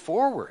 Let's go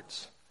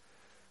forwards.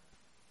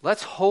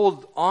 Let's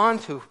hold on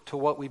to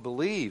what we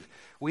believe.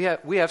 We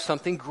have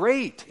something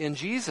great in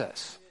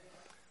Jesus.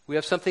 We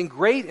have something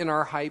great in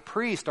our high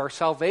priest. Our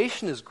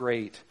salvation is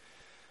great.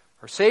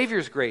 Our Savior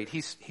is great.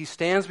 He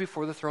stands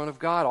before the throne of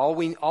God.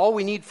 All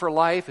we need for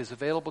life is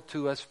available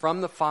to us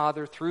from the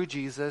Father through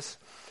Jesus.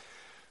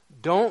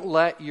 Don't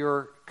let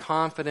your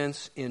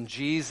confidence in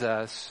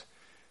Jesus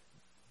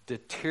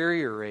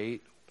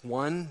deteriorate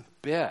one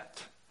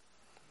bit.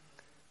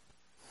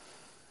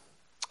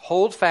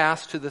 Hold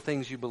fast to the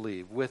things you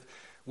believe.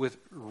 With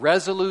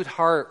resolute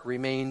heart,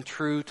 remain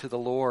true to the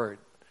Lord.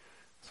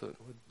 So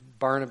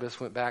Barnabas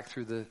went back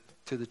to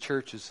the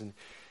churches, and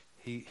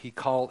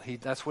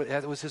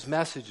that was his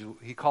message.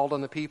 He called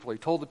on the people. He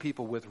told the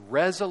people with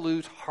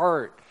resolute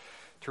heart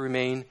to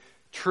remain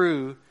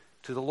true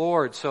to the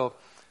Lord. So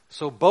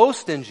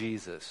boast in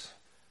Jesus.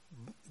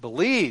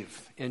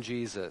 Believe in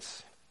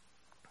Jesus.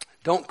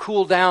 Don't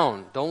cool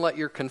down. Don't let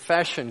your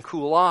confession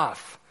cool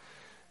off.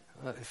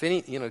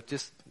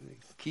 Just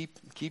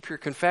keep your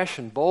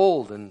confession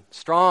bold and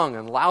strong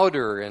and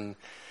louder and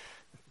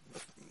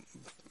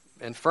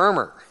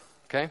firmer.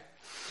 Okay?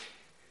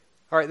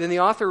 All right, then the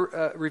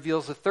author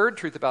reveals the third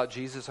truth about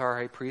Jesus, our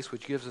high priest,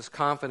 which gives us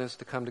confidence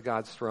to come to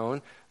God's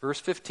throne. Verse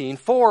 15,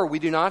 for we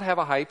do not have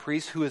a high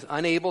priest who is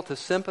unable to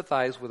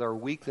sympathize with our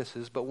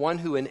weaknesses, but one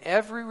who in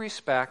every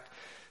respect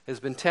has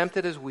been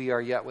tempted as we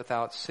are, yet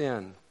without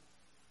sin.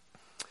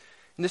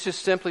 And this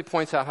just simply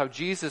points out how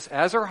Jesus,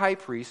 as our high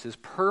priest, is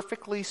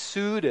perfectly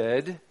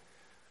suited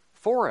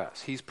for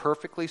us. He's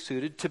perfectly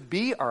suited to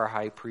be our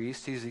high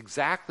priest. He's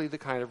exactly the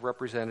kind of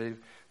representative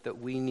that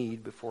we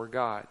need before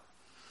God.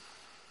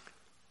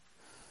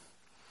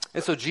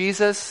 And so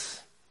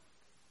Jesus,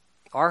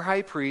 our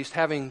high priest,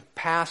 having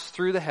passed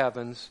through the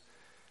heavens,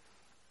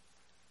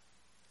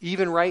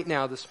 even right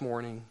now this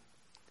morning,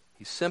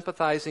 he's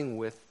sympathizing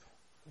with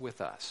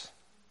us.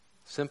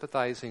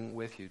 Sympathizing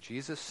with you.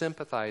 Jesus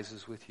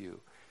sympathizes with you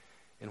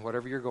in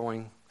whatever you're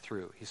going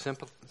through. He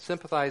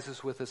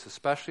sympathizes with us,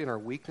 especially in our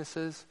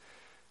weaknesses,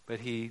 but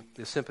he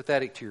is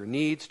sympathetic to your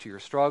needs, to your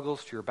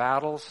struggles, to your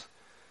battles,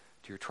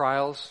 to your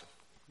trials.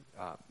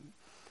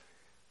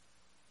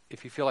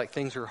 If you feel like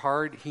things are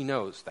hard, he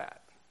knows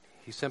that.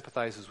 He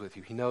sympathizes with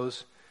you. He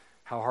knows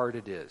how hard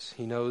it is.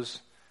 He knows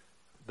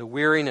the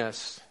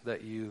weariness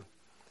that you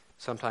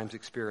sometimes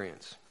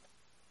experience.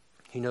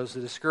 He knows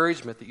the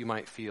discouragement that you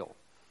might feel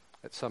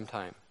at some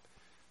time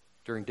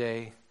during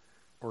day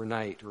or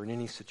night or in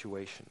any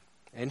situation.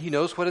 And he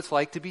knows what it's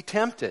like to be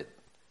tempted.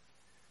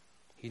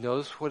 He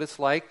knows what it's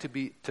like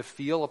to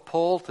feel a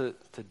pull to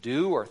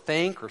do or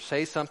think or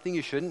say something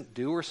you shouldn't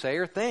do or say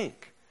or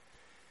think.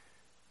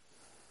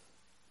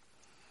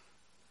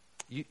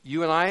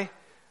 You and I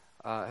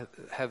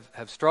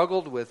have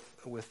struggled with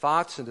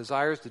thoughts and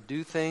desires to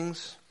do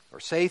things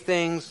or say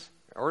things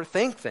or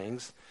think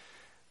things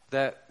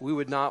that we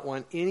would not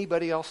want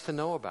anybody else to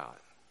know about.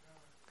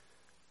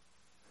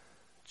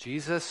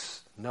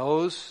 Jesus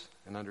knows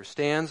and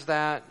understands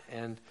that,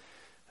 and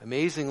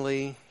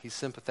amazingly, he's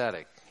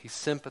sympathetic. He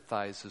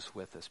sympathizes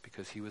with us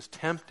because he was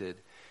tempted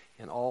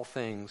in all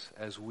things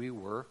as we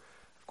were,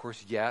 of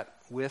course, yet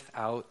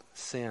without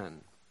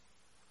sin.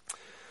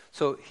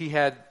 So he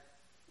had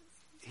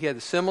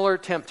the similar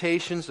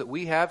temptations that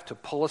we have to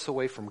pull us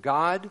away from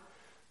God,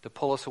 to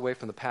pull us away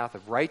from the path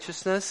of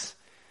righteousness.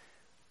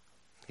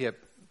 He had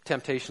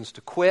temptations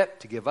to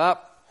quit, to give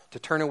up, to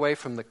turn away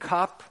from the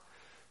cup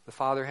the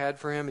Father had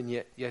for him, and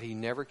yet he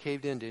never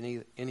caved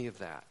into any of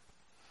that.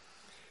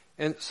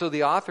 And so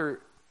the author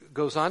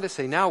goes on to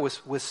say, now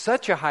with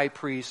such a high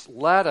priest,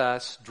 let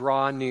us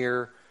draw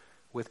near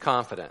with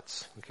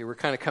confidence. Okay, we're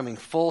kind of coming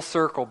full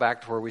circle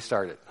back to where we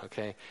started.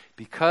 Okay,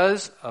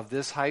 because of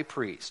this high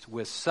priest,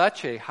 with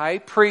such a high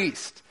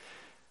priest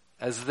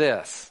as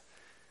this,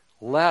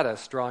 let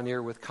us draw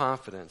near with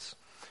confidence.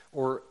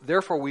 Or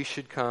therefore we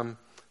should come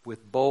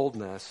with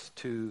boldness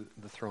to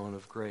the throne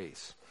of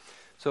grace.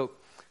 So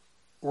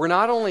we're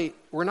not only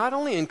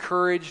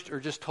encouraged or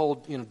just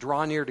told,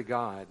 draw near to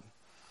God.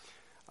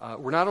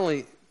 We're not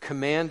only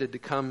commanded to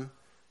come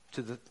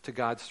to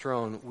God's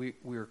throne.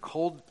 We are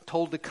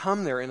told to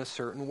come there in a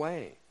certain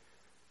way.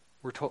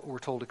 We're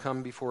told to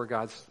come before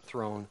God's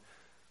throne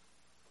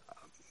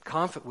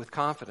with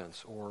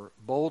confidence or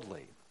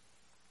boldly.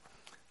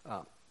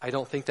 I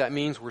don't think that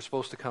means we're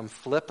supposed to come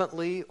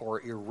flippantly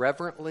or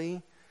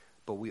irreverently,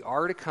 but we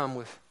are to come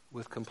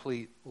with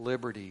complete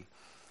liberty,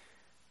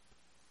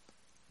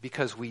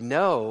 because we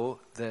know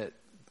that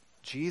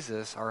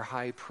Jesus, our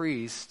high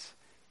priest,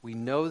 we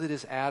know that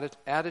his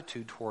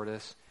attitude toward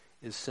us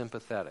is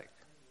sympathetic.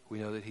 We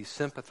know that he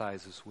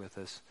sympathizes with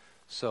us,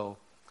 so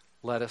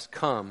let us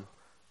come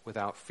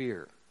without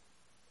fear.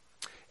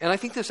 And I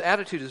think this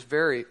attitude is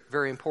very,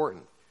 very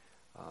important.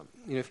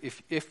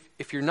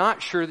 If you're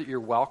not sure that you're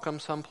welcome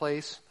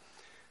someplace,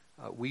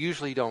 we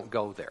usually don't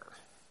go there,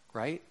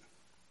 right?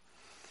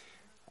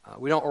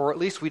 We don't, or at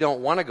least we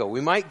don't want to go.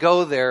 We might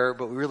go there,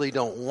 but we really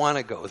don't want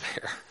to go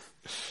there.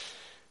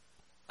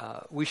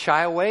 We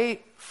shy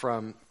away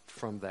from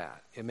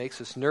that. It makes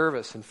us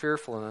nervous and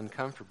fearful and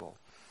uncomfortable.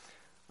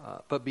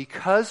 But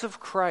because of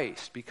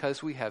Christ,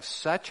 because we have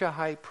such a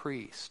high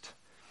priest,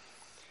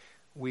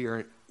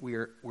 we're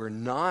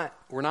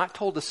not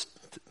told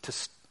to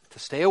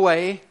stay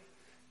away.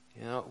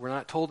 We're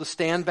not told to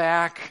stand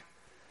back.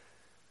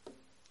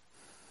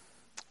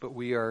 But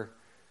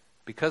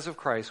because of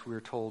Christ, we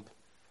are told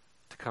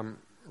to come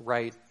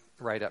right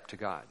up to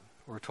God.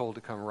 We're told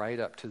to come right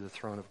up to the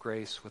throne of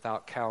grace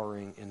without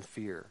cowering in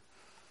fear,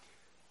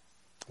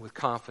 with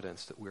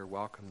confidence that we are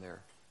welcome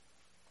there.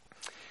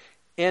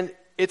 And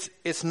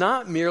it's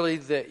not merely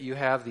that you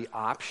have the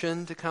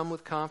option to come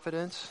with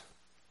confidence.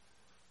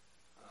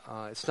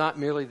 It's not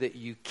merely that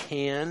you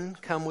can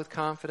come with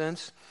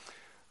confidence.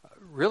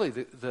 Really,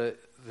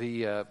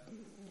 the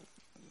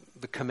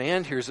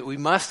command here is that we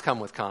must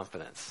come with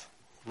confidence.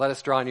 Let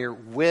us draw near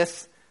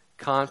with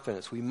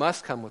confidence. We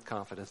must come with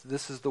confidence.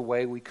 This is the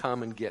way we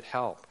come and get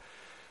help.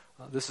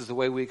 This is the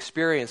way we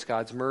experience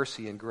God's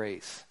mercy and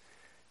grace.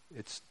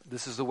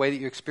 This is the way that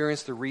you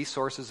experience the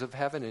resources of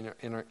heaven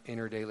in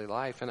our daily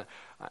life. And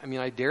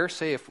I dare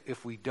say,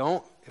 if we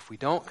don't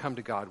come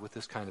to God with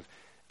this kind of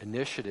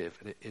initiative,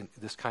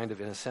 this kind of,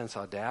 in a sense,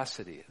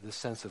 audacity, this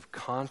sense of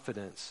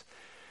confidence,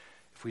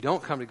 if we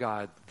don't come to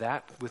God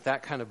with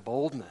that kind of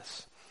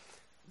boldness,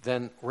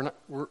 then we're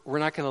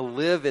not going to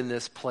live in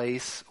this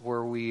place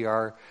where we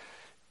are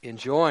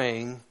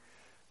enjoying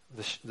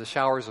the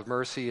showers of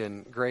mercy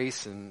and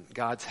grace and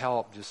God's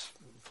help just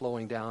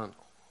flowing down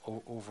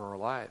over our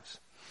lives.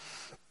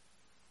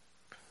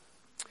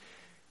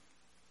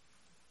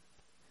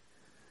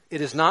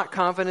 It is not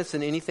confidence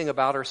in anything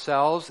about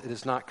ourselves. It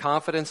is not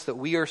confidence that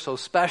we are so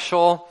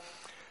special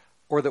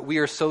or that we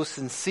are so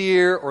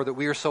sincere or that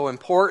we are so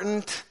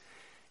important.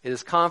 It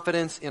is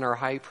confidence in our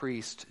high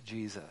priest,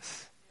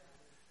 Jesus.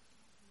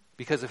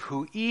 Because of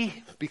who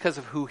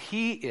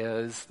he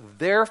is,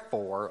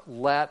 therefore,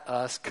 let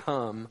us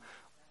come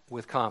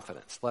with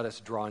confidence. Let us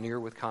draw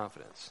near with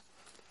confidence.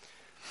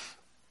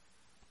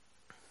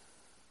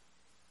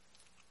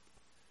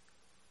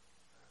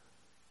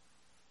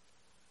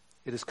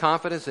 It is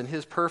confidence in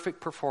his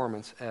perfect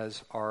performance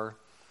as our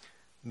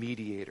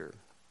mediator.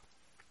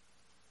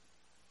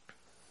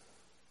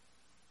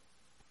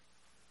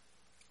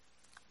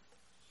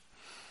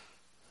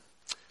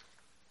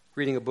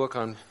 Reading a book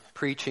on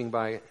preaching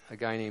by a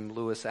guy named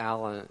Lewis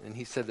Allen, and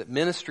he said that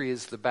ministry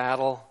is the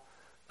battle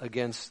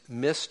against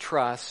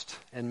mistrust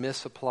and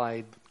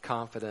misapplied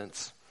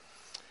confidence.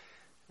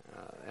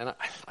 And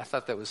I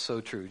thought that was so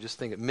true. Just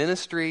think of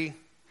ministry.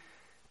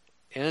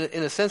 And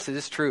in a sense, it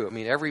is true.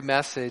 Every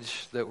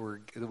message that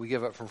we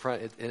give up from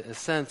front, in a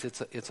sense,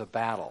 it's a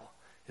battle.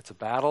 It's a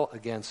battle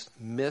against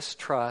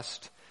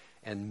mistrust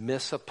and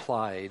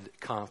misapplied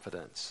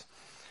confidence.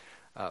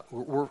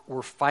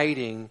 We're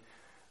fighting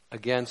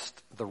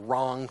against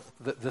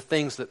the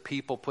things that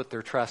people put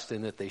their trust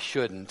in that they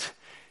shouldn't,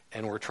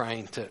 and we're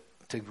trying to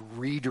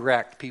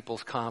redirect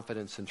people's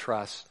confidence and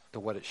trust to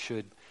what it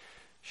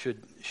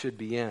should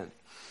be in.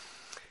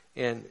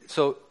 And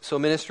so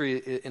ministry,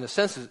 in a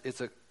sense,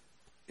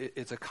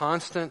 it's a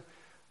constant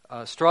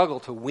struggle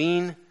to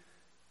wean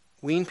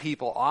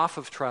people off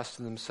of trust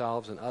in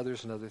themselves and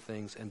others and other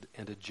things,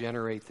 and to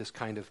generate this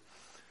kind of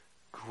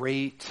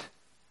great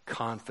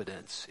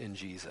confidence in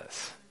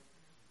Jesus.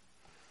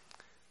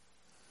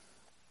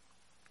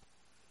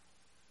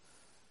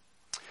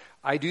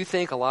 I do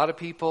think a lot of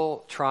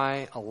people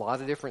try a lot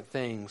of different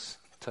things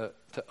to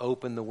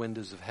open the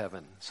windows of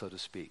heaven, so to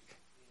speak.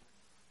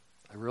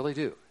 I really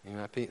do.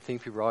 I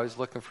think people are always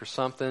looking for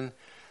something,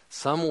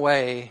 some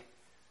way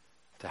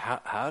to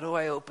how do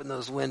I open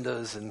those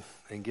windows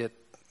and get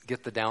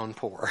the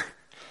downpour.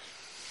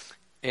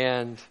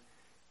 And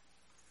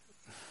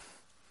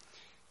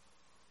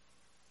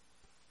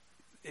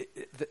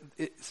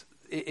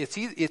it's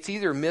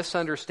either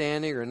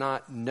misunderstanding or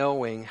not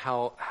knowing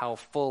how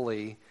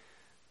fully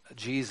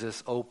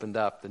Jesus opened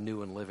up the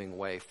new and living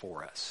way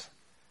for us.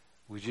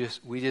 We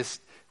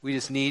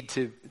just need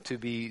to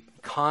be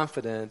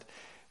confident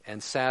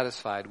and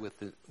satisfied with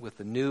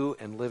the new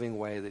and living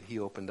way that He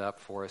opened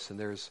up for us. And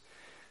there's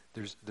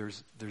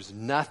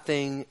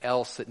nothing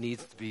else that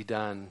needs to be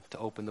done to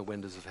open the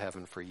windows of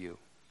heaven for you.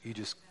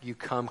 You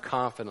come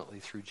confidently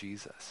through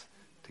Jesus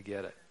to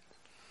get it.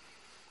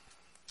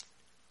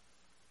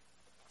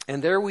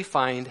 And there we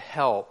find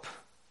help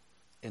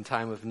in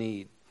time of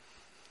need.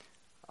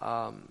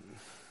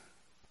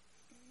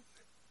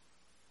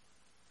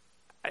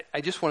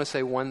 I just want to say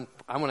I want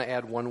to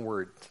add one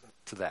word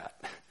to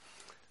that.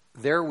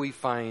 There we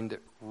find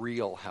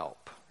real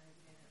help.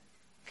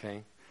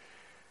 Okay?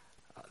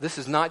 This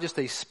is not just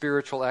a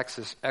spiritual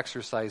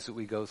exercise that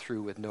we go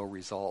through with no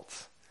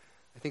results.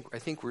 I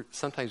think we're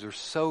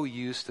so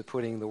used to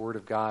putting the Word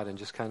of God in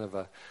just kind of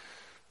a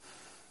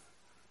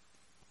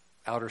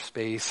outer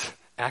space,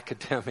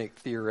 academic,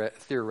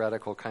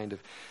 theoretical kind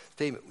of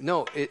statement.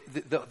 No,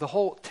 the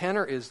whole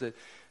tenor is that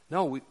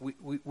no,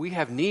 we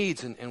have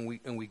needs and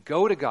we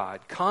go to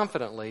God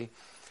confidently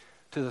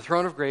to the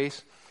throne of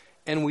grace,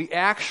 and we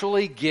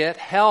actually get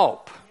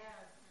help.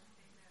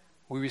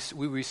 We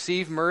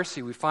receive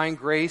mercy. We find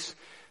grace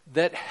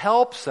that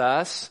helps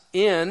us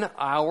in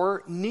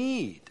our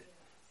need.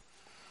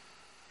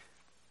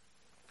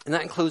 And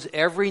that includes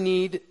every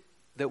need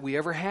that we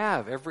ever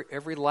have,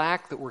 every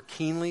lack that we're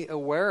keenly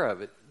aware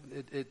of.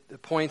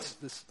 It points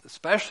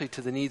especially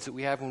to the needs that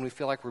we have when we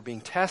feel like we're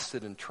being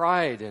tested and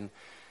tried and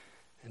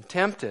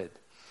tempted.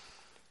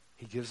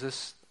 He gives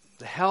us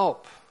the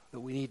help that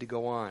we need to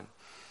go on.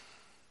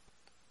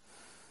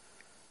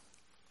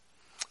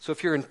 So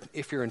if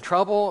you're in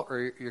trouble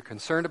or you're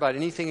concerned about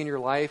anything in your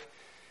life,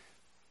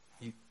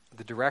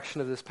 the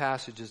direction of this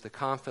passage is to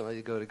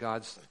confidently go to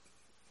God's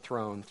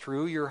throne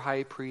through your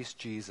high priest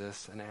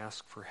Jesus and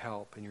ask for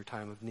help in your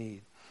time of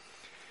need.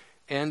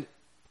 And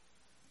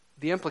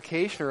the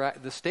implication or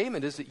the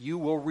statement is that you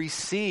will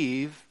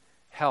receive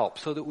help,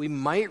 so that we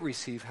might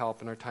receive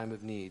help in our time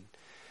of need.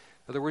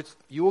 In other words,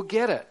 you will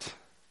get it.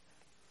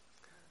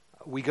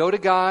 We go to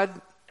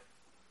God,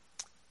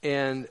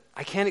 and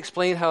I can't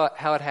explain how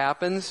it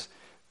happens,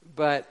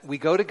 but we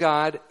go to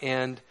God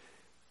and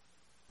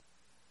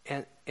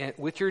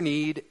with your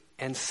need,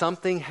 and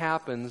something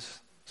happens.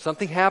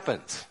 Something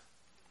happens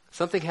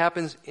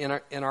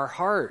in our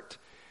heart.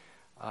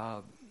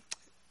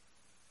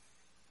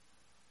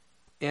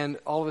 And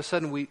all of a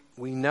sudden we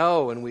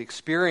know and we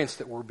experience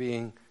that we're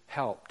being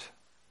helped.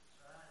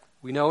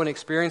 We know and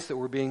experience that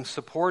we're being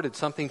supported.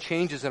 Something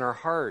changes in our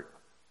heart.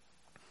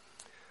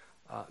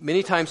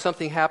 Many times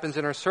something happens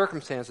in our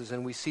circumstances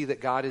and we see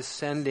that God is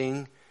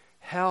sending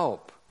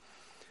help.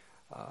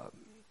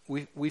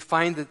 We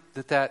find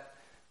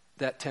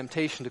that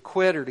temptation to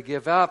quit or to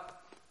give up,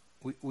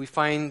 we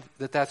find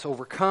that that's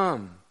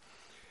overcome.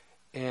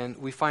 And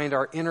we find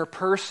our inner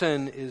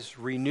person is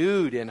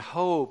renewed in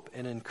hope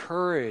and in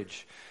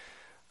courage.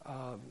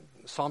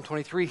 Psalm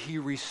 23, He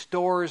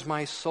restores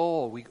my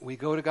soul. We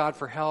go to God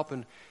for help,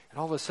 and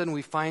all of a sudden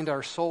we find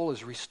our soul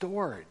is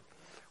restored.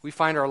 We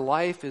find our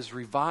life is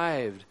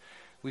revived.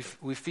 We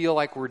feel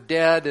like we're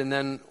dead, and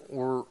then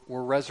we're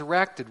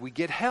resurrected. We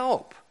get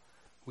help.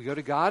 We go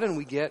to God and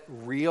we get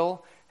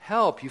real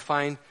help. You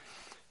find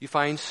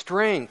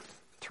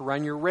strength to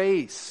run your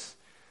race.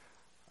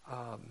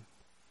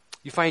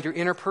 You find your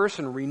inner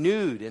person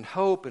renewed in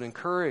hope and in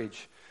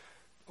courage.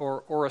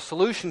 Or a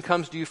solution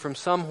comes to you from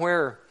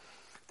somewhere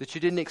that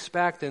you didn't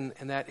expect, and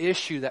that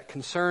issue, that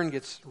concern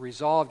gets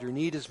resolved, your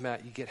need is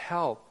met, you get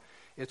help.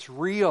 It's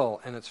real,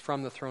 and it's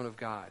from the throne of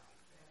God.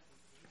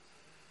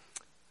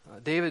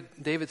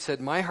 David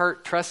said, "My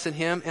heart trusts in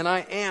Him, and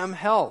I am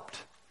helped."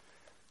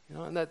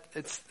 And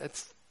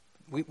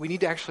we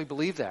need to actually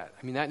believe that.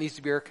 I mean, that needs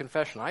to be our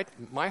confession.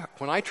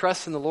 When I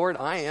trust in the Lord,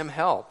 I am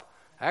help.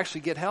 I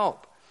actually get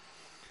help.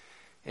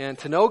 And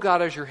to know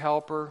God as your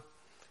helper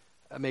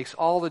makes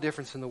all the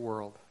difference in the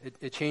world.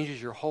 It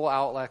changes your whole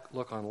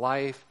outlook on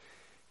life.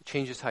 It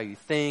changes how you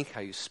think,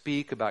 how you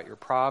speak about your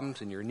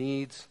problems and your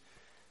needs.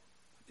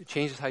 It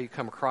changes how you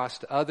come across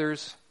to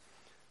others.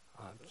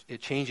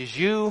 It changes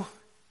you,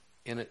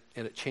 and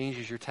it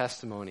changes your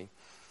testimony.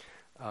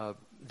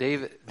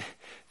 David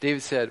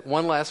said,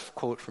 one last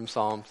quote from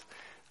Psalms.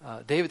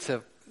 David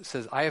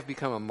says, "I have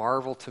become a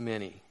marvel to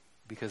many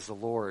because the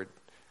Lord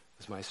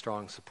is my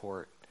strong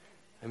support."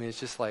 I mean,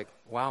 it's just like,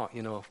 wow,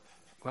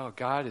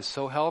 God is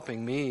so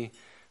helping me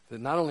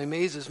that not only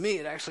amazes me,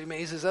 it actually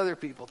amazes other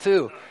people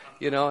too.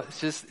 It's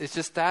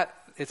just that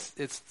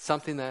it's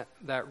something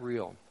that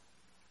real.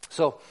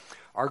 So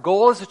our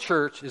goal as a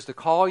church is to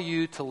call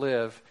you to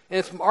live, and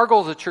it's our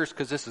goal as a church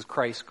because this is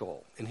Christ's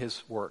goal in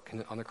His work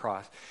on the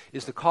cross,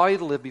 is to call you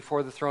to live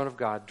before the throne of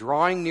God,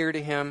 drawing near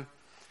to Him,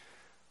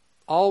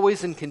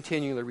 always and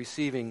continually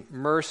receiving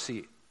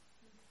mercy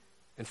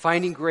and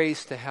finding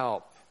grace to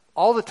help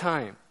all the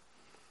time.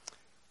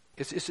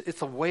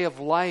 It's a way of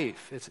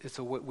life.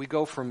 We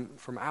go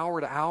from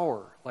hour to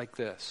hour like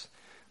this.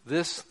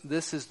 This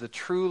is the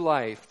true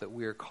life that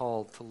we are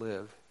called to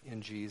live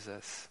in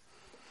Jesus.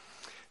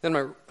 Then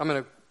I'm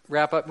going to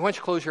wrap up. Why don't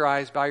you close your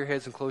eyes, bow your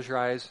heads and close your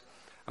eyes.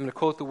 I'm going to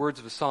quote the words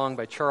of a song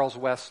by Charles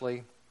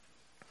Wesley.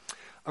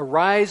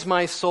 Arise,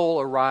 my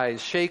soul,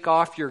 arise. Shake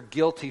off your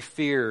guilty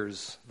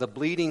fears. The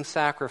bleeding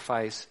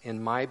sacrifice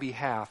in my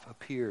behalf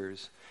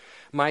appears.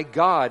 My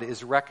God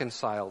is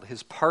reconciled.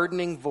 His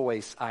pardoning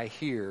voice I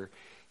hear.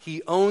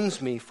 He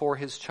owns me for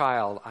his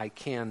child. I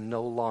can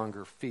no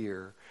longer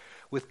fear.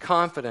 With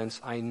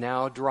confidence I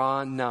now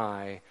draw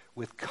nigh.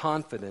 With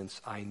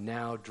confidence I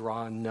now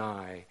draw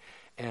nigh.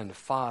 And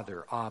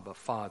Father, Abba,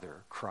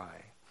 Father,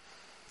 cry.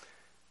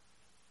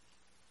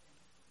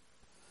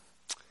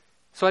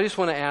 So I just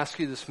want to ask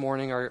you this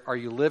morning, are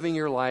you living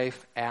your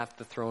life at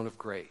the throne of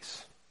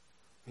grace?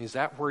 Is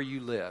that where you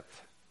live?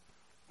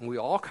 And we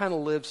all kind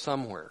of live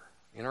somewhere.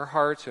 In our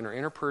hearts, in our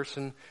inner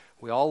person,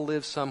 we all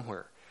live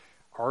somewhere.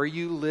 Are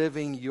you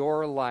living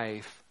your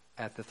life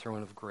at the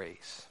throne of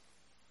grace?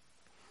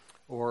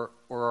 Or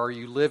are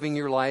you living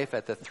your life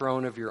at the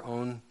throne of your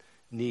own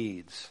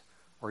needs?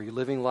 Or are you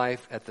living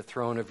life at the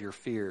throne of your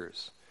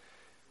fears?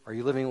 Are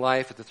you living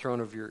life at the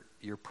throne of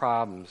your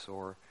problems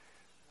or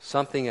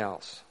something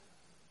else?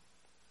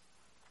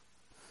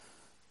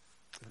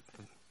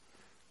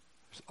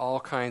 There's all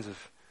kinds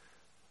of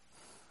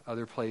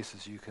other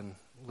places you can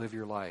live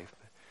your life.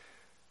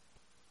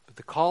 But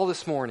the call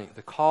this morning,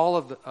 the call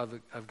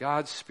of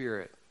God's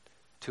Spirit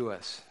to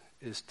us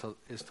is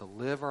to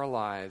live our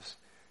lives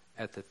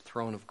at the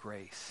throne of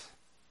grace.